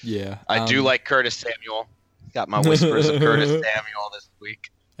 Yeah, I do like Curtis Samuel. Got my whispers of Curtis Samuel this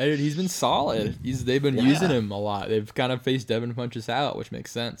week. Hey, dude, he's been solid. They've been using him a lot. They've kind of faced Devin punches out, which makes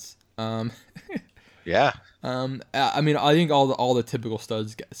sense. Yeah. I mean, I think all the typical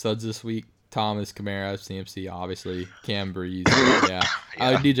studs this week: Thomas, Kamara, CMC, obviously, Cam Breeze. Yeah.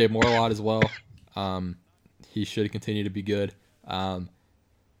 I like DJ Moore a lot as well. He should continue to be good.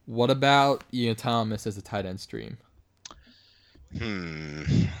 What about Ian Thomas as a tight end stream?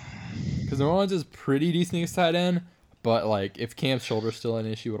 Because New Orleans is pretty decent as tight end, but like if Cam's shoulder's still an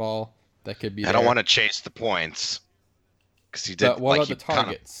issue at all, that could be. I don't want to chase the points because he did. But what about the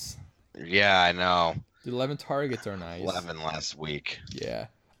targets? Yeah, I know. The 11 targets are nice. 11 last week. Yeah,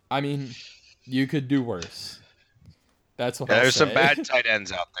 I mean, you could do worse. That's what. There's some bad tight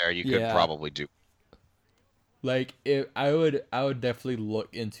ends out there. You could probably do. Like if I would definitely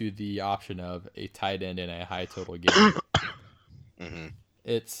look into the option of a tight end in a high total game.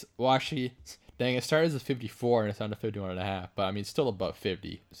 It's actually, dang, it started as 54 and it's down to 51.5, but I mean still above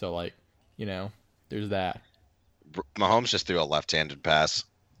 50. So like, there's that. Mahomes just threw a left-handed pass.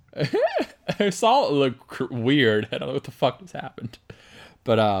 I saw it look weird. I don't know what the fuck just happened.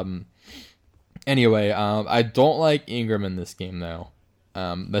 But anyway, I don't like Ingram in this game though.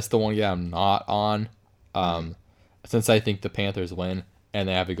 That's the one guy I'm not on. Since I think the Panthers win and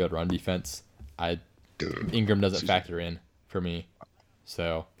they have a good run defense, Ingram doesn't factor in for me.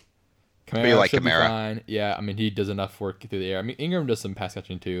 So Kamara should be fine. Yeah, I mean he does enough work through the air. I mean Ingram does some pass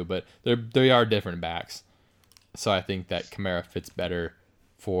catching too, but they are different backs. So I think that Kamara fits better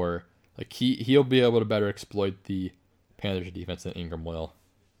for like he'll be able to better exploit the Panthers defense than Ingram will.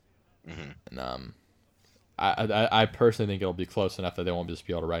 And I personally think it'll be close enough that they won't just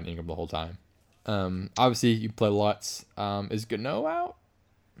be able to ride Ingram the whole time. Obviously you play Lutz. Is Gano out?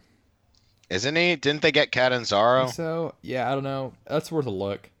 Isn't he? Didn't they get Catanzaro? So yeah, I don't know. That's worth a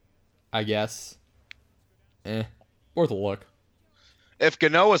look, I guess. Worth a look. If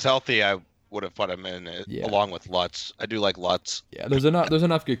Gano was healthy, I would have put him in along with Lutz. I do like Lutz. Yeah, there's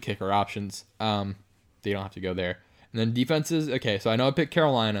enough good kicker options. They don't have to go there. And then defenses. Okay, so I know I picked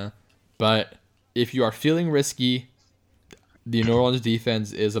Carolina, but if you are feeling risky, the New Orleans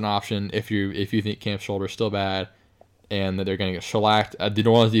defense is an option. If you think Cam's shoulder is still bad, and that they're going to get shellacked, the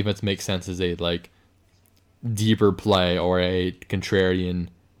New Orleans defense makes sense as a like deeper play or a contrarian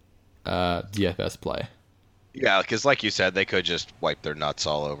DFS play. Yeah, because like you said, they could just wipe their nuts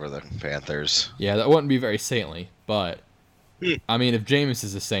all over the Panthers. Yeah, that wouldn't be very saintly, but I mean, if Jameis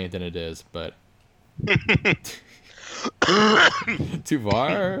is a saint, then it is. But too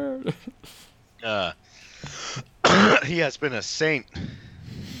far. He has been a saint.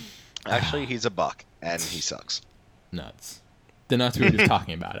 Actually, he's a buck, and he sucks. Nuts. The nuts we were just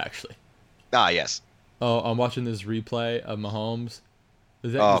talking about, actually. Yes. Oh, I'm watching this replay of Mahomes.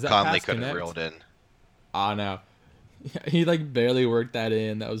 Conley couldn't have reeled in. No. He like barely worked that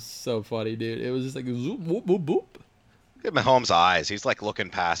in. That was so funny, dude. It was just like zoop, boop, boop, boop. Look at Mahomes' eyes. He's like looking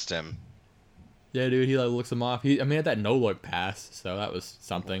past him. Yeah, dude. He like looks him off. He had that no look pass, so that was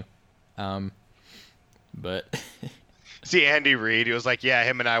something. But see Andy Reid. He was like, "Yeah,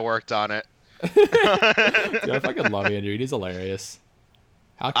 him and I worked on it." Dude, I fucking love Andy Reid. He's hilarious.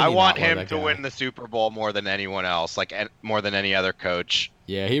 I want him to win the Super Bowl more than anyone else, like more than any other coach.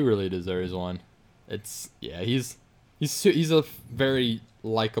 Yeah, he really deserves one. He's a very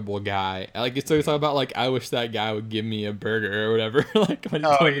likable guy. Like it's talking about like I wish that guy would give me a burger or whatever. Like when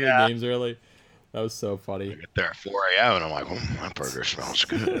he's playing the games early. That was so funny. I get there at 4 a.m. and I'm like, my burger smells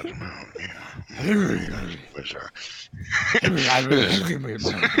good.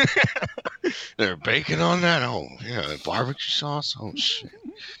 They're bacon on that? Oh, yeah. Barbecue sauce? Oh, shit.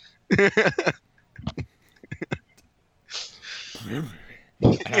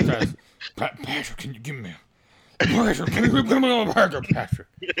 Patrick, can you give me a burger? Can you give me a burger, Patrick?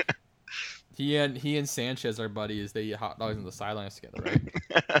 He and Sanchez are buddies. They eat hot dogs on the sidelines together, right?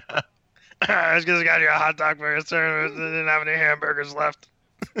 I was just got you a hot dog burger, sir. They didn't have any hamburgers left.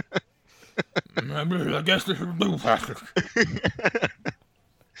 I guess this will do, Patrick.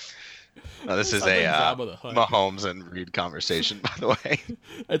 No, this is a Mahomes and Reid conversation, by the way.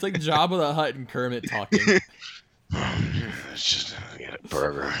 It's like Jabba the Hutt and Kermit talking. It's just get a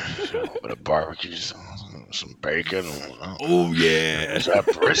burger, a little bit of barbecue sauce, some bacon. Oh yeah, is that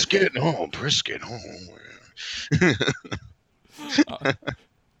brisket? Oh, brisket.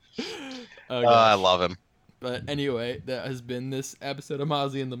 I love him. But anyway, that has been this episode of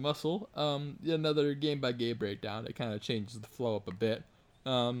Mozzie and the Muscle. Another game by game breakdown. It kind of changes the flow up a bit.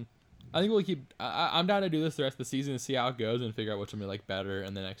 I think we'll keep. I'm down to do this the rest of the season and see how it goes and figure out which one we like better.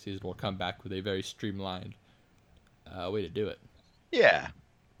 And the next season we'll come back with a very streamlined way to do it. Yeah,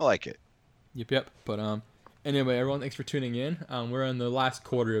 I like it. Yep. But anyway, everyone, thanks for tuning in. We're in the last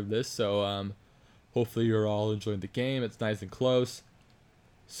quarter of this, so hopefully you're all enjoying the game. It's nice and close.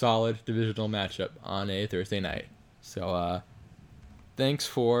 Solid divisional matchup on a Thursday night. So thanks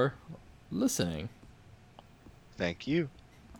for listening. Thank you.